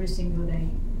it every single day.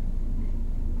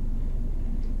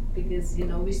 Because,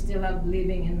 we still have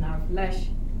living in our flesh,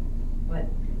 but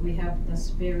we have the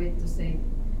Spirit to say,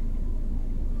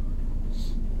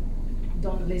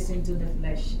 don't listen to the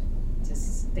flesh,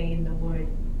 just stay in the Word.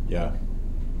 Yeah.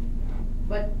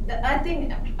 But I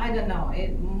think, I don't know,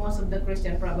 most of the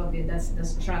Christian probably that's the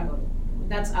struggle.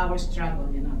 That's our struggle,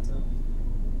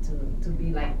 to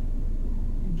be like,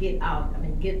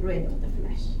 get rid of the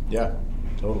flesh. Yeah,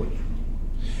 totally.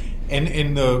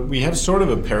 And we have sort of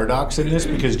a paradox in this,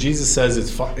 because Jesus says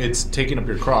it's taking up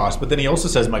your cross, but then he also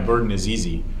says my burden is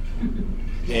easy,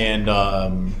 and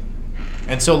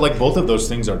so like both of those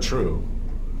things are true.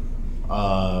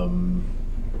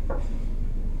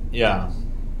 Yeah,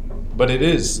 but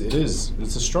it's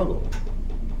a struggle.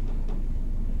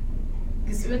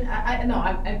 Because when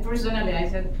I personally, I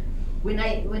said, when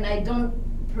I don't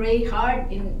pray hard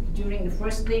during the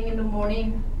first thing in the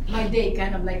morning, my day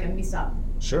kind of like a miss up.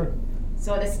 Sure.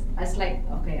 So that's like,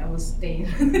 okay, I will stay.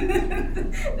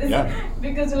 Yeah.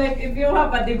 Because like if you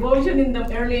have a devotion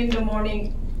early in the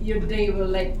morning, your day will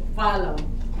like follow.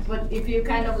 But if you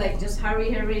kind of like just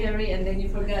hurry, and then you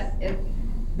forget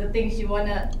the things you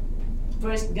wanna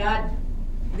first God,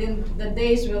 then the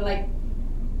days will like,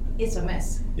 it's a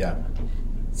mess. Yeah.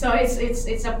 So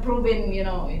it's a proven,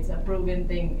 it's a proven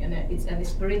thing, and it's a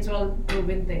spiritual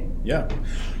proven thing. Yeah.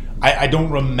 I don't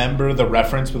remember the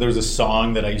reference, but there was a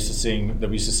song that we used to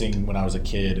sing when I was a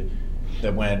kid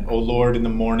that went, "Oh Lord, in the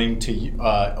morning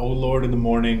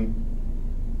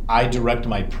I direct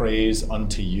my praise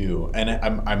unto you." And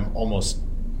I'm almost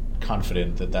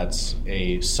confident that that's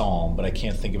a psalm, but I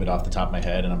can't think of it off the top of my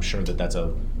head, and I'm sure that that's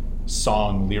a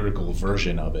song lyrical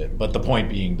version of it. But the point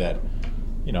being that,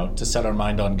 to set our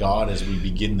mind on God as we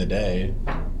begin the day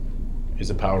is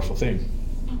a powerful thing.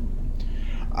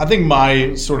 I think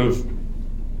my sort of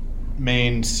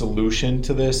main solution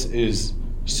to this is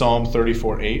Psalm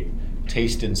 34:8.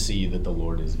 Taste and see that the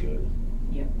Lord is good.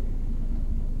 Yep.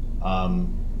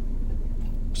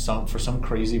 For some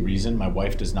crazy reason, my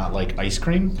wife does not like ice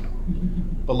cream,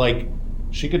 but like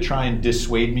she could try and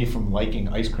dissuade me from liking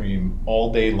ice cream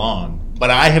all day long. But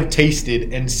I have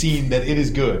tasted and seen that it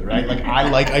is good, right? Like I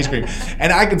like ice cream,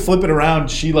 and I could flip it around.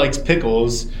 She likes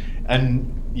pickles,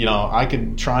 and I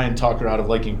could try and talk her out of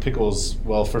liking pickles,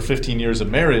 for 15 years of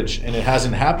marriage, and it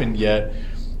hasn't happened yet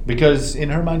because in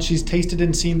her mind she's tasted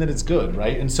and seen that it's good,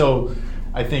 right? And so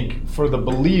I think for the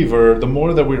believer, the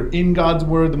more that we're in God's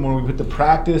Word, the more we put to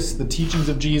practice the teachings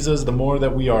of Jesus, the more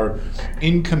that we are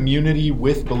in community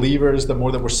with believers, the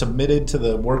more that we're submitted to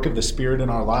the work of the Spirit in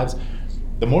our lives,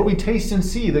 the more we taste and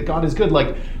see that God is good.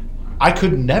 Like, I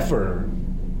could never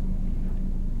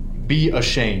be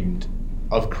ashamed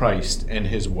of Christ and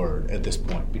His Word at this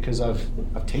point, because I've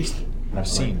tasted and I've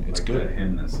seen it's good. That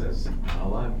hymn that says,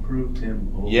 "How I've proved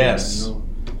Him over Yes. and over."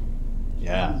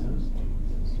 Yeah. Jesus.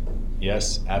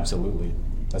 Yes, absolutely.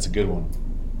 That's a good one.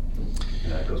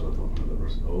 And that goes with the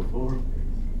verse 04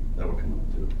 that we're coming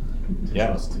up to. Yeah.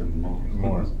 Trust Him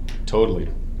More. Totally.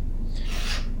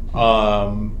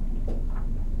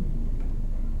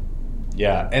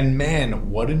 Yeah, and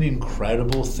man, what an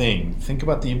incredible thing. Think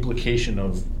about the implication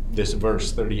of this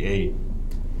verse 38.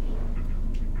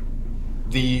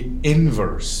 The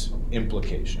inverse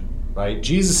implication, right?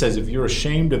 Jesus says, if you're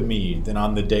ashamed of me, then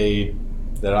on the day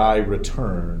that I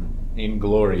return in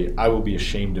glory, I will be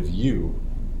ashamed of you.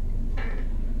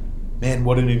 Man,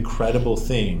 what an incredible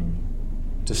thing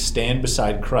to stand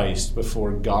beside Christ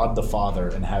before God the Father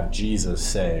and have Jesus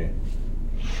say,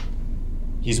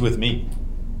 He's with me,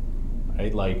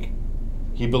 right? Like,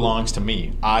 He belongs to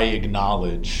me. I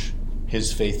acknowledge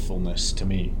His faithfulness to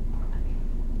me.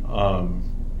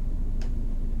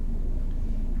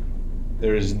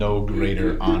 There is no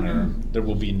greater honor. There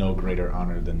will be no greater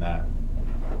honor than that.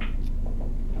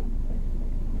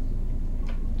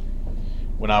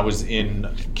 When I was in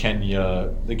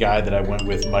Kenya, the guy that I went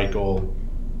with, Michael,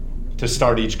 to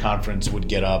start each conference would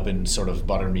get up and sort of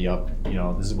butter me up.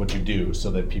 This is what you do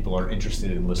so that people are interested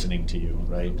in listening to you,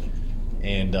 right?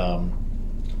 And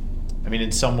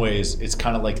in some ways, it's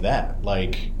kind of like that.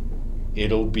 Like,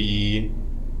 it'll be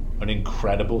an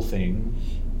incredible thing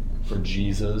for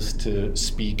Jesus to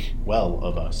speak well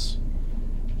of us.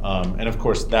 And of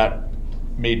course, that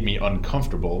made me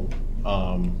uncomfortable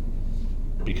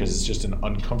because it's just an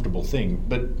uncomfortable thing.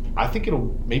 But I think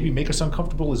it'll maybe make us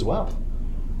uncomfortable as well.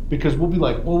 Because we'll be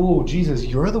like, whoa, Jesus,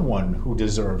 you're the one who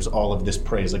deserves all of this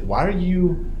praise. Like, why are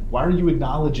you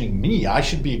acknowledging me? I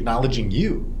should be acknowledging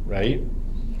you, right?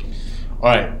 All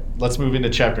right, let's move into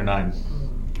chapter 9.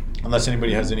 Unless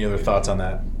anybody has any other thoughts on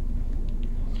that.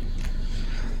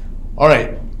 All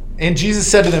right. And Jesus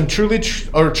said to them,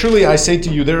 truly I say to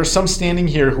you, there are some standing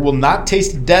here who will not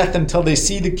taste death until they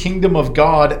see the kingdom of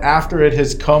God after it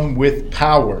has come with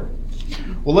power.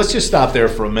 Well, let's just stop there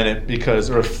for a minute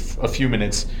or a few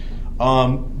minutes.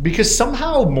 Because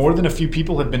somehow more than a few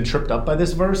people have been tripped up by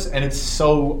this verse, and it's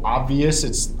so obvious,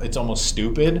 it's almost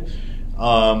stupid.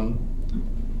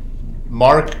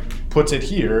 Mark puts it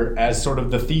here as sort of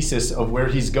the thesis of where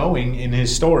he's going in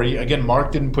his story. Again,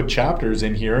 Mark didn't put chapters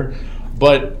in here,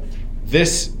 but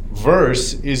this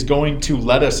verse is going to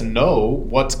let us know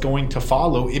what's going to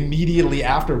follow immediately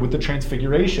after with the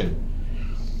transfiguration.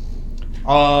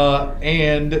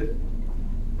 And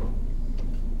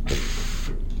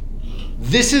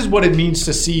this is what it means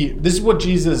to see. This is what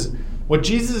Jesus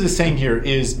is saying here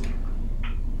is,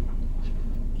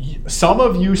 some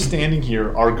of you standing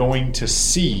here are going to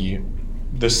see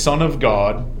the Son of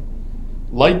God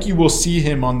like you will see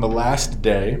him on the last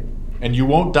day, and you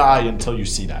won't die until you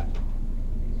see that.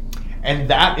 And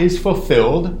that is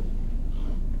fulfilled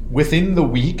within the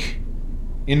week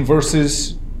in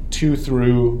verses 2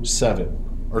 through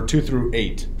 7, or 2 through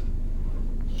 8.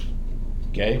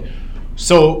 Okay?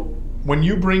 So when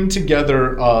you bring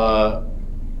together,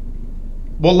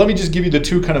 well, let me just give you the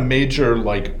two kind of major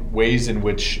ways in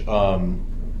which.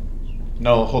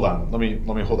 No, hold on. Let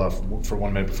me hold off for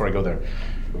 1 minute before I go there.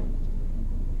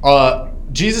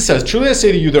 Jesus says, "Truly I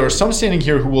say to you, there are some standing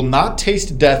here who will not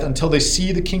taste death until they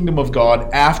see the kingdom of God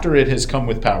after it has come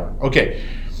with power." Okay,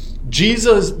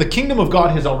 the kingdom of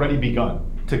God has already begun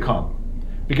to come.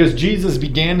 Because Jesus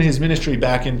began his ministry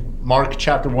back in Mark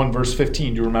chapter 1, verse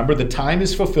 15. Do you remember? The time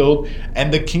is fulfilled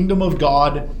and the kingdom of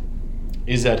God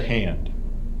is at hand.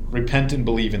 Repent and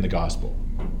believe in the gospel.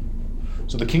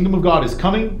 So the kingdom of God is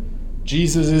coming.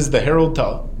 Jesus is the herald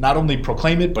to not only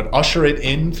proclaim it, but usher it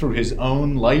in through his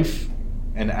own life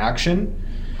and action.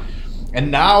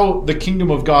 And now the kingdom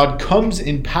of God comes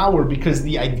in power because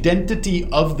the identity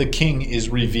of the king is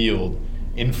revealed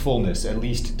in fullness, at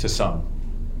least to some.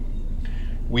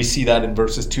 We see that in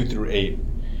verses 2 through 8.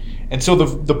 And so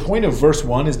the point of verse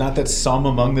 1 is not that some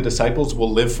among the disciples will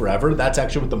live forever. That's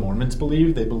actually what the Mormons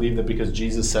believe. They believe that because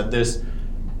Jesus said this,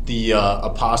 the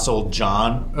Apostle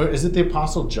John, or is it the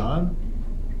Apostle John?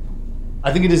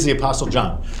 I think it is the Apostle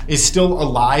John, is still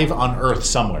alive on earth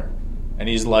somewhere. And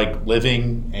he's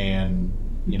living, and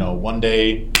one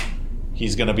day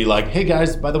he's going to be like, "Hey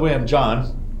guys, by the way, I'm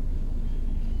John."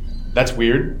 That's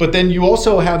weird. But then you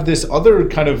also have this other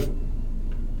kind of,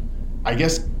 I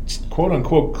guess, quote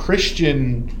unquote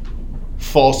Christian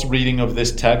false reading of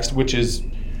this text, which is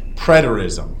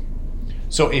preterism.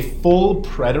 So a full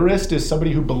preterist is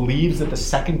somebody who believes that the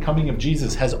second coming of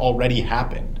Jesus has already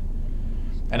happened.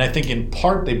 And I think in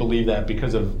part they believe that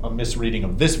because of a misreading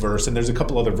of this verse, and there's a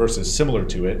couple other verses similar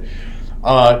to it.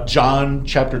 John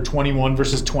chapter 21,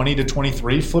 verses 20 to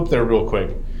 23. Flip there real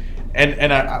quick. And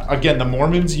again, the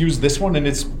Mormons use this one, and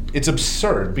it's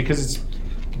absurd because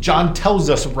John tells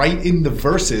us right in the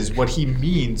verses what he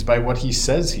means by what he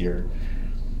says here.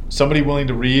 Somebody willing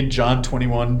to read John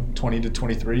 21, 20 to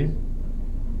 23?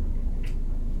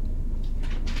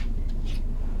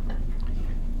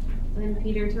 Then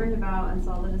Peter turned about and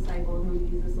saw the disciple whom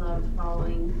Jesus loved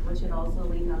following, which had also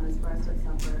leaned on his breast at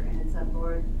supper, and had said,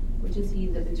 "Lord, which is he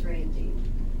that betrayed thee?"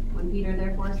 When Peter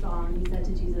therefore saw him, he said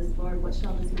to Jesus, "Lord, what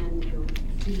shall this man do?"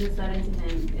 Jesus said unto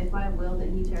him, "If I will that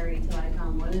he tarry till I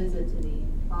come, what is it to thee?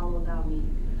 Follow thou me."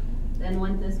 Then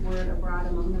went this word abroad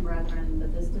among the brethren,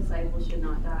 that this disciple should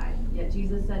not die. Yet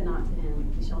Jesus said not to him,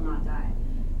 "He shall not die."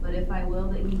 But if I will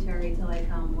that he tarry till I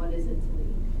come, what is it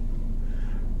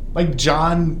to thee?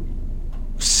 John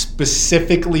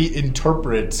specifically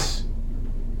interprets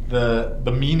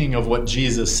the meaning of what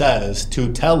Jesus says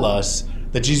to tell us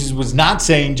that Jesus was not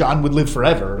saying John would live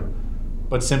forever,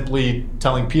 but simply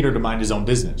telling Peter to mind his own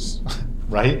business,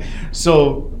 right?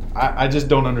 So I just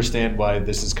don't understand why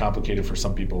this is complicated for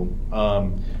some people.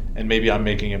 And maybe I'm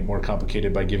making it more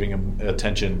complicated by giving him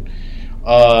attention.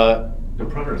 The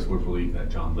preterists would believe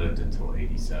that John lived until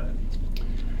 87.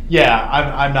 Yeah,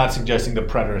 I'm not suggesting the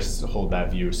preterists hold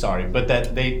that view, sorry. But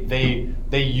that they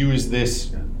use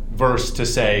this verse to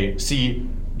say, see,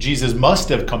 Jesus must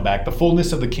have come back. The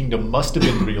fullness of the kingdom must have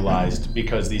been realized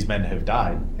because these men have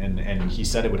died. And he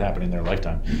said it would happen in their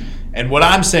lifetime. And what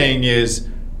I'm saying is,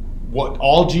 what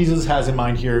all Jesus has in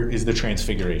mind here is the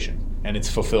transfiguration. And it's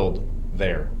fulfilled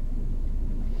there.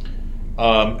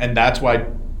 And that's why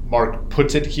Mark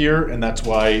puts it here, and that's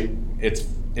why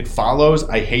it follows.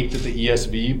 I hate that the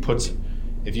ESV puts,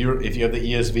 if you have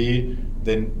the ESV,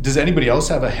 then does anybody else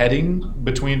have a heading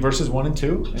between verses 1 and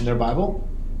 2 in their Bible?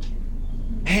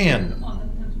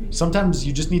 Man, sometimes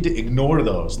you just need to ignore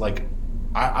those. Like,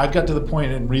 I've got to the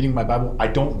point in reading my Bible, I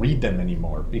don't read them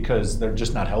anymore because they're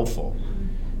just not helpful.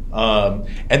 And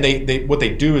they what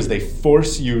they do is they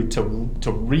force you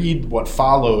to read what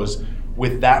follows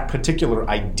with that particular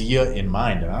idea in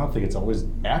mind, and I don't think it's always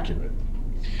accurate.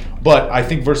 But I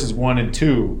think verses 1 and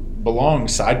 2 belong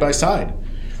side by side.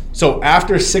 So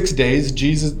after 6 days,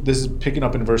 Jesus, this is picking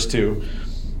up in verse 2,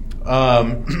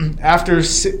 after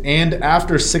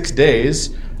 6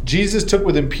 days, Jesus took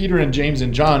with him Peter and James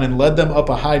and John and led them up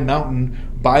a high mountain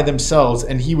by themselves,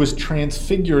 and he was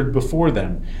transfigured before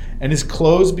them, and his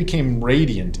clothes became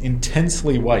radiant,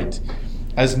 intensely white,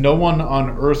 as no one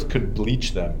on earth could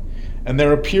bleach them. And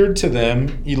there appeared to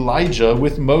them Elijah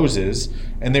with Moses,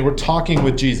 and they were talking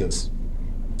with Jesus.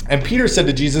 And Peter said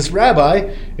to Jesus,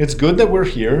 "Rabbi, it's good that we're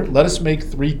here. Let us make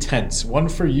 3 tents, one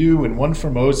for you and one for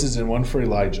Moses and one for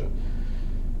Elijah."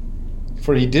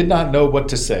 For he did not know what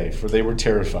to say, for they were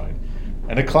terrified.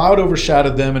 And a cloud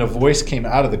overshadowed them, and a voice came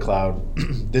out of the cloud,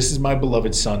 "This is my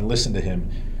beloved Son, listen to him."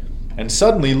 And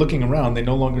suddenly, looking around, they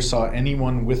no longer saw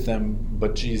anyone with them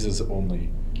but Jesus only.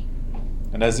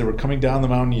 And as they were coming down the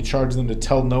mountain, he charged them to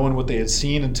tell no one what they had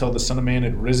seen until the Son of Man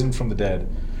had risen from the dead.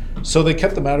 So they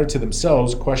kept the matter to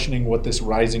themselves, questioning what this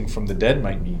rising from the dead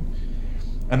might mean.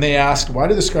 And they asked, "Why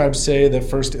do the scribes say that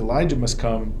first Elijah must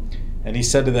come?" And he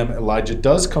said to them, "Elijah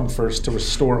does come first to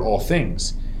restore all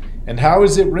things. And how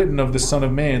is it written of the Son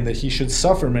of Man that he should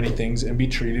suffer many things and be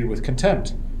treated with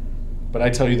contempt? But I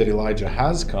tell you that Elijah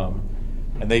has come,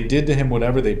 and they did to him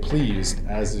whatever they pleased,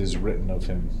 as it is written of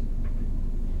him."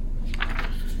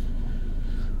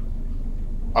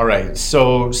 All right,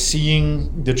 so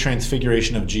seeing the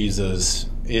transfiguration of Jesus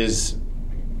is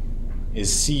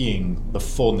seeing the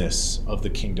fullness of the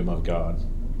kingdom of God.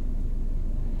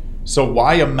 So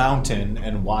why a mountain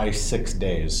and why 6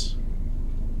 days?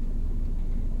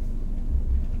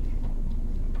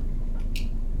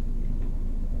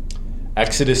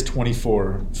 Exodus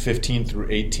 24, 15 through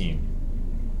 18.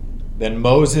 Then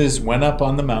Moses went up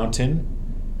on the mountain,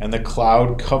 and the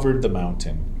cloud covered the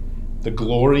mountain. The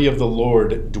glory of the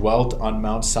Lord dwelt on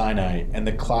Mount Sinai, and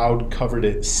the cloud covered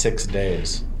it 6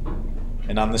 days.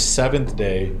 And on the 7th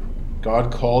day,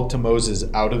 God called to Moses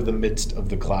out of the midst of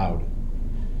the cloud.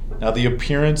 Now the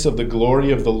appearance of the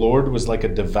glory of the Lord was like a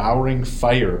devouring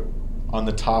fire on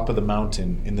the top of the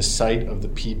mountain in the sight of the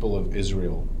people of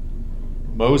Israel.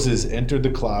 Moses entered the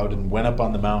cloud and went up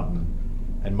on the mountain,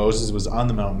 and Moses was on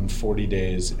the mountain 40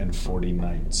 days and 40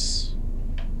 nights.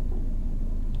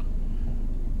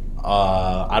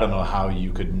 I don't know how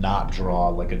you could not draw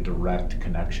like a direct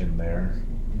connection there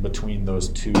between those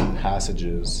two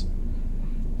passages.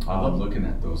 I love looking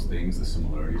at those things, the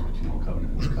similarities between Old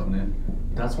Covenant and New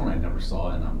Covenant. That's one I never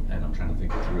saw, and I'm trying to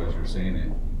think it through as you're saying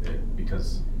it,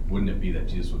 because wouldn't it be that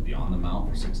Jesus would be on the mount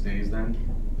for 6 days then?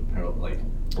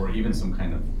 Or even some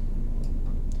kind of...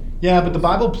 Yeah, but the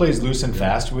Bible plays loose and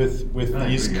fast with I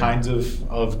these agree, yeah. kinds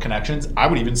of connections. I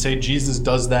would even say Jesus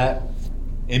does that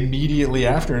immediately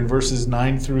after in verses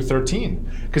 9 through 13.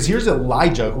 Because here's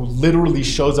Elijah who literally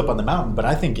shows up on the mountain, but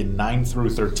I think in 9 through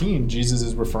 13, Jesus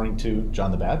is referring to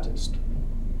John the Baptist.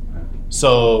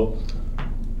 So,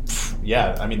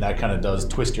 yeah, I mean, that kind of does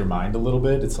twist your mind a little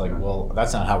bit. It's like, well,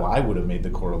 that's not how I would have made the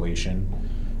correlation.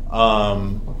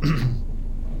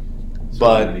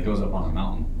 But he goes up on a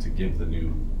mountain to give the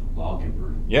new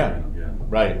lawgiver. Yeah. Yeah.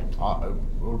 Right.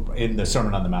 In the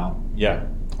Sermon on the Mount. Yeah,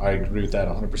 I agree with that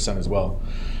 100% as well.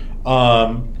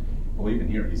 Well, even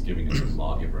here, he's giving a new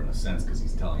lawgiver in a sense because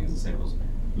he's telling his disciples,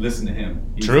 listen to him.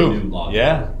 He's the new True. lawgiver.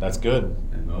 Yeah, that's good.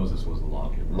 And Moses was the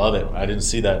lawgiver. Love it. I didn't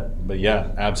see that. But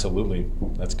yeah, absolutely.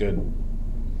 That's good.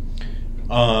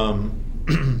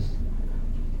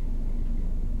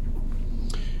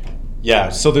 Yeah,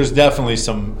 so there's definitely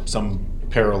some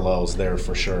parallels there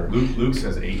for sure. Luke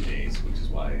says 8 days, which is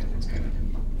why it's kind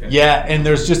of... Yeah, and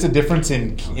there's just a difference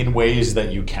in ways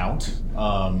that you count.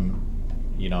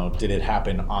 Did it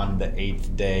happen on the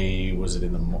 8th day? Was it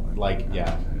in the morning?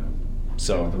 Yeah.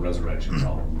 So the resurrection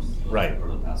problems. Right. Or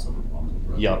the Passover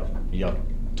problems. Yep,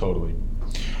 totally.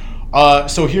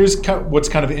 So here's what's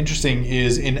kind of interesting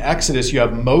is in Exodus you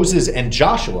have Moses and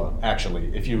Joshua. Actually,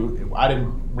 I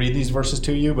didn't read these verses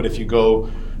to you, but if you go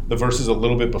the verses a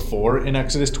little bit before in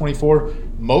Exodus 24,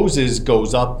 Moses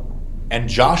goes up and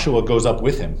Joshua goes up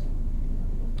with him.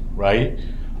 Right?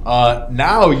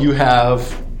 Now you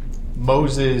have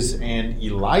Moses and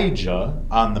Elijah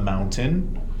on the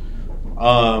mountain,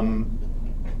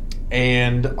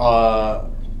 and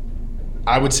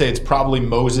I would say it's probably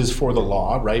Moses for the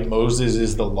law, right? Moses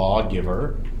is the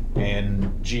lawgiver,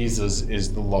 and Jesus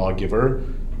is the lawgiver.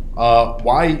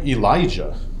 Why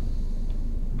Elijah?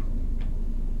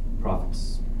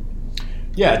 Prophets.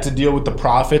 Yeah, to deal with the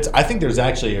prophets. I think there's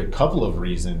actually a couple of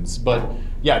reasons, but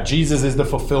yeah, Jesus is the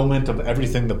fulfillment of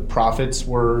everything the prophets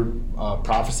were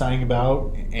prophesying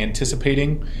about,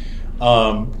 anticipating.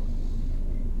 But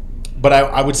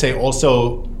I would say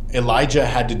also Elijah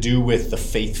had to do with the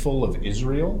faithful of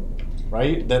Israel,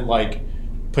 right? That like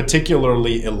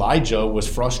particularly Elijah was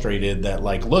frustrated that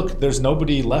like, look, there's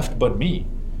nobody left but me.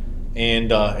 And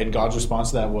God's response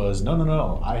to that was,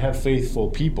 no, I have faithful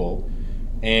people.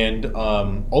 And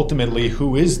ultimately,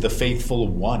 who is the faithful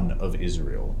one of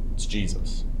Israel? It's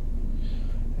Jesus.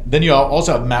 Then you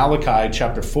also have Malachi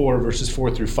chapter 4, verses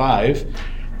 4 through 5,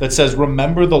 that says,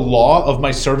 remember the law of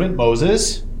my servant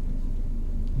Moses,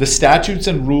 the statutes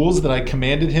and rules that I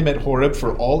commanded him at Horeb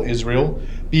for all Israel.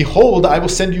 Behold, I will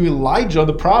send you Elijah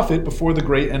the prophet before the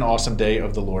great and awesome day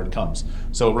of the Lord comes.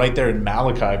 So right there in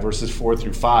Malachi, verses 4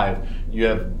 through 5, you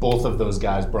have both of those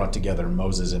guys brought together,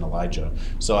 Moses and Elijah.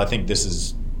 So I think this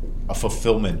is a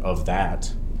fulfillment of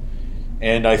that.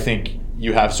 And I think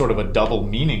you have sort of a double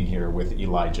meaning here with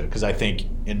Elijah, because I think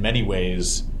in many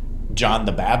ways, John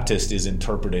the Baptist is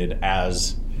interpreted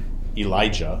as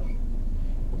Elijah.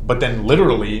 But then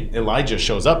literally, Elijah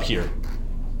shows up here.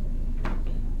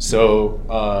 So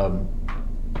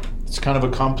it's kind of a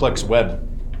complex web.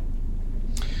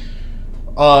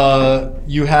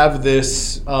 You have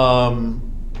this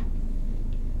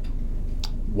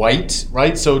white,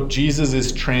 right? So Jesus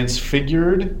is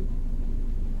transfigured.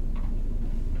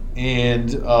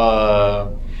 And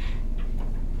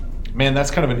man, that's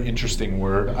kind of an interesting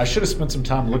word. I should have spent some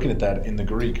time looking at that in the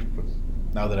Greek, but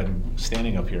now that I'm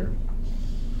standing up here.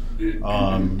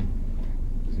 Isn't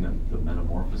it the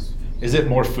metamorphosis? Is it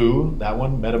morphu, that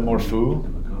one?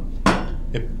 Metamorphu?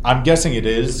 I'm guessing it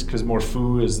is, because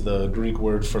morphu is the Greek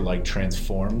word for like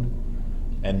transformed,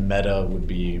 and meta would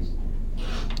be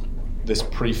this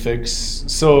prefix.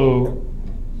 So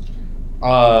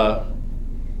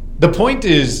the point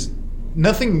is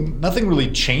nothing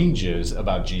really changes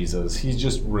about Jesus. He's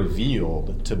just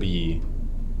revealed to be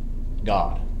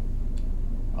God.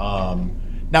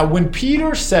 Now, when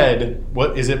Peter said,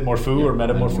 what is it, morphu or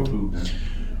metamorphu? Yeah.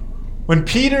 When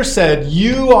Peter said,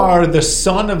 you are the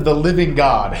Son of the living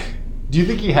God, do you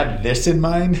think he had this in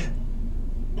mind?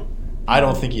 I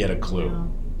don't think he had a clue.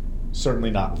 No.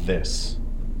 Certainly not this.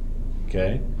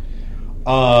 Okay?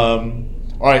 All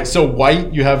right, so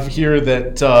white, you have here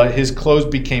that his clothes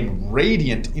became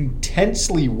radiant,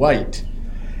 intensely white,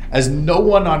 as no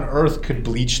one on earth could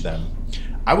bleach them.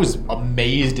 I was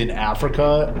amazed in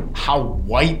Africa how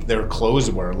white their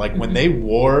clothes were. Like when they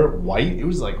wore white, it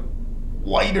was like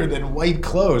whiter than white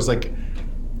clothes. Like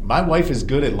my wife is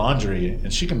good at laundry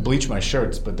and she can bleach my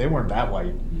shirts, but they weren't that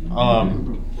white.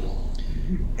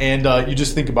 And you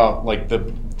just think about like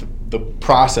the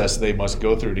process they must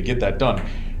go through to get that done.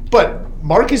 But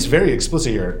Mark is very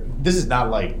explicit here. This is not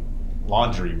like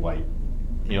laundry white.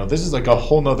 You know, this is like a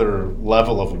whole nother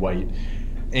level of white.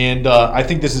 And I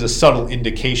think this is a subtle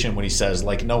indication when he says,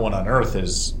 like, no one on earth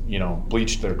has, you know,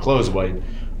 bleached their clothes white.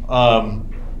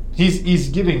 He's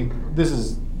giving, this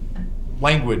is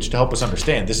language to help us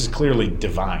understand. This is clearly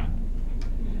divine.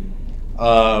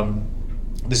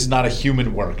 This is not a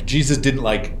human work. Jesus didn't,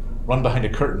 like, run behind a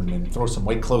curtain and throw some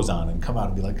white clothes on and come out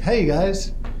and be like, hey,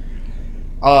 guys.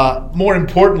 More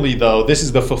importantly, though, this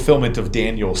is the fulfillment of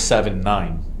Daniel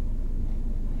 7:9.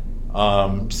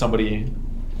 Somebody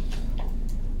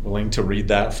willing to read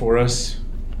that for us?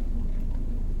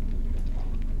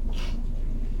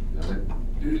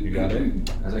 You got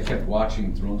it? As I kept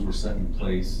watching, thrones were set in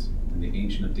place, and the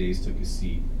Ancient of Days took his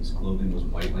seat. His clothing was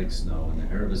white like snow, and the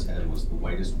hair of his head was the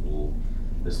whitest wool.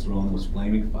 His throne was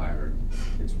flaming fire.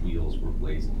 Its wheels were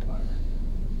blazing fire.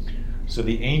 So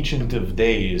the Ancient of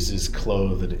Days is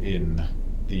clothed in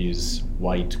these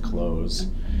white clothes.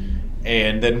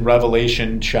 And then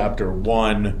Revelation chapter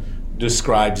 1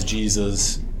 describes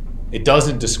Jesus. It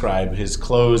doesn't describe his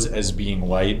clothes as being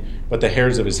white, but the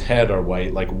hairs of his head are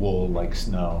white, like wool, like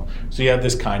snow. So you have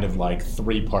this kind of like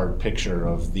three-part picture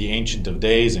of the Ancient of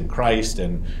Days and Christ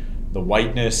and the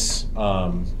whiteness.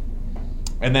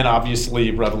 And then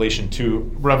obviously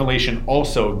Revelation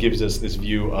also gives us this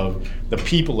view of the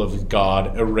people of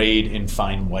God arrayed in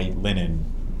fine white linen.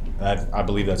 I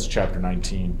believe that's chapter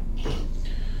 19.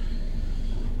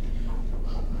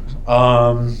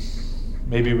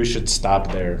 Maybe we should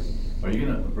stop there. Are you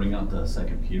going to bring out the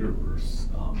 2 Peter verse?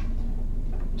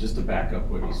 Just to back up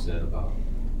what you said about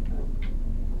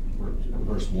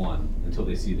verse 1, until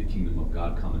they see the kingdom of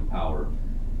God come in power,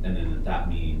 and then that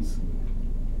means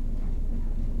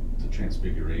the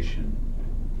transfiguration.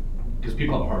 Because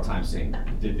people have a hard time saying,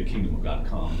 did the kingdom of God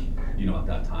come, at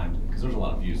that time? Because there's a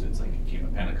lot of views. It's like it came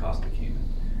at Pentecost, it came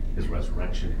at his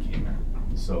resurrection, it came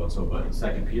at so and so. But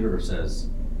 2 Peter says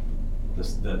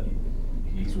that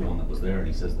he's the one that was there, and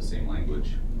he says the same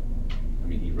language. I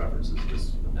mean, he references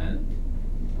this event.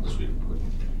 I'll just read it quickly.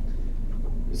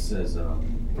 It says,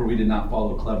 for we did not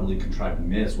follow cleverly contrived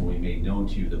myths when we made known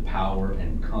to you the power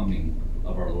and coming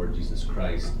of our Lord Jesus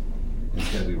Christ.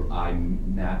 Instead, we were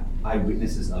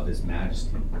eyewitnesses of his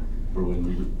majesty. For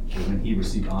when he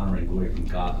received honor and glory from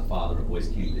God the Father, a voice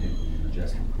came to him from the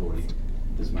majestic glory,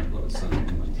 this is my beloved Son, in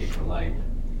whom I take delight.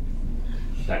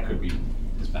 That could be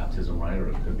his baptism, right? Or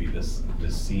it could be this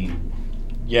scene.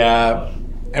 Yeah.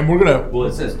 And we're gonna. Well,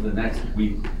 it says the next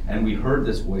we heard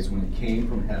this voice when it came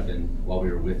from heaven while we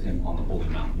were with him on the holy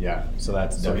mountain. Yeah. So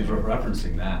that's. So he's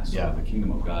referencing that. So yeah. The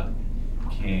kingdom of God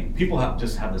came. People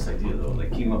just have this idea though,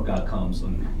 like kingdom of God comes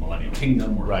in millennial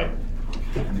kingdom, or, right?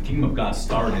 And the kingdom of God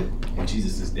started in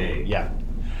Jesus' day. Yeah.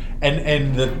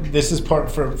 And this is part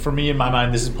for me in my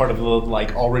mind. This is part of the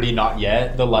like already not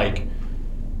yet. The like,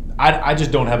 I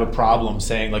just don't have a problem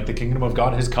saying like the kingdom of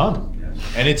God has come,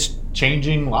 yes. And it's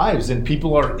changing lives, and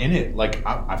people are in it. Like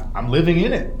I'm living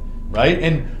in it, right?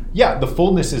 And yeah, the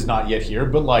fullness is not yet here,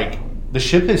 but like the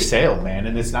ship has sailed, man,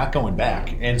 and it's not going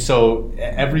back. And so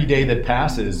every day that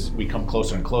passes, we come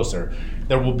closer and closer.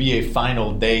 There will be a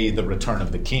final day, the return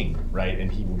of the King, right?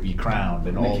 And he will be crowned,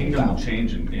 and all the kingdom will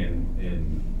change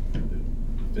in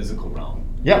the physical realm.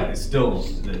 Yeah, it's still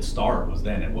the start was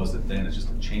then. It wasn't then. It's just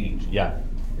a change. Yeah.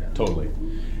 Totally.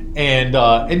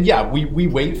 And yeah, we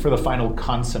wait for the final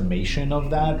consummation of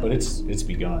that, but it's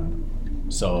begun.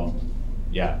 So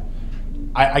yeah.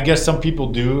 I guess some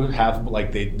people do have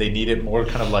like they need it more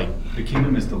kind of like the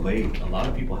kingdom is delayed. A lot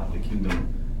of people have the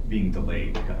kingdom being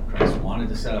delayed. Christ wanted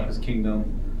to set up his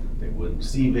kingdom, they wouldn't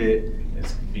receive it,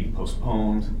 it's being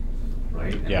postponed.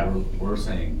 Right? And yeah. We're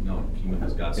saying, no, the kingdom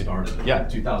has God started. Yeah.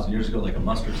 2,000 years ago, like a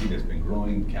mustard seed that's been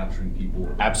growing, capturing people.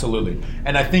 Absolutely.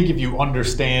 And I think if you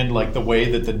understand like the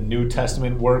way that the New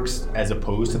Testament works as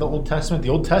opposed to the Old Testament,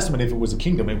 if it was a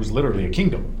kingdom, it was literally a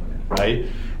kingdom, right?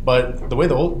 But the way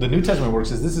the New Testament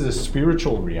works is this is a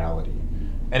spiritual reality.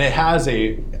 And it has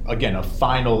a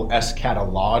final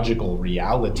eschatological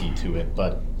reality to it.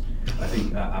 But I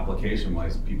think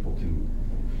application-wise, people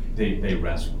they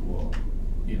rest, well,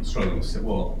 struggling to say,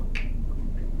 well,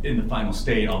 in the final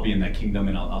state, I'll be in that kingdom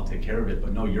and I'll take care of it.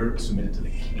 But no, you're submitted to the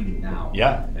king now.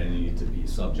 Yeah. And you need to be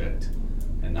subject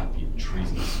and not be a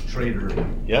treasonous traitor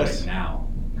yes. right now.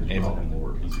 Because we're all in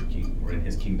Lord. He's your king. We're in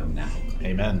his kingdom now.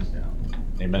 Amen.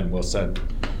 Yeah. Amen. Well said.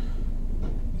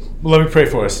 Well, let me pray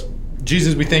for us.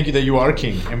 Jesus, we thank you that you are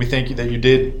king, and we thank you that you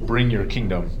did bring your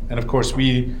kingdom. And of course,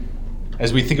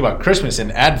 as we think about Christmas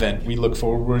and Advent, we look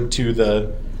forward to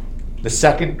the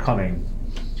second coming,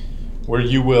 where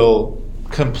you will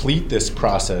complete this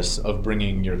process of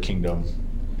bringing your kingdom.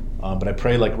 But I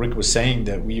pray, like Rick was saying,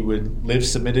 that we would live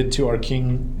submitted to our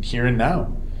King here and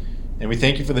now. And we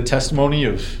thank you for the testimony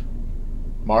of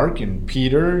Mark and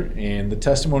Peter and the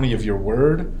testimony of your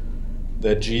word,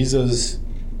 that Jesus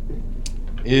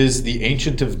is the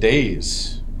Ancient of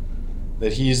Days,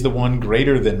 that he is the one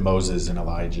greater than Moses and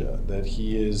Elijah, that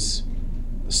he is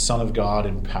the Son of God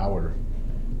in power.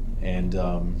 And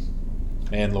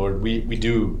man, Lord, we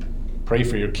do pray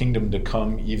for your kingdom to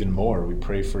come even more. We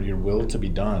pray for your will to be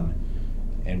done.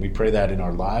 And we pray that in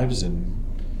our lives and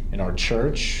in our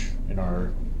church, in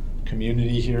our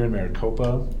community here in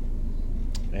Maricopa.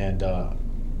 And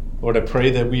Lord, I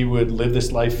pray that we would live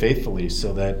this life faithfully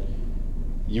so that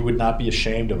you would not be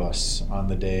ashamed of us on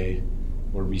the day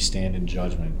where we stand in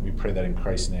judgment. We pray that in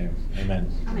Christ's name. Amen.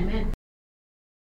 Amen.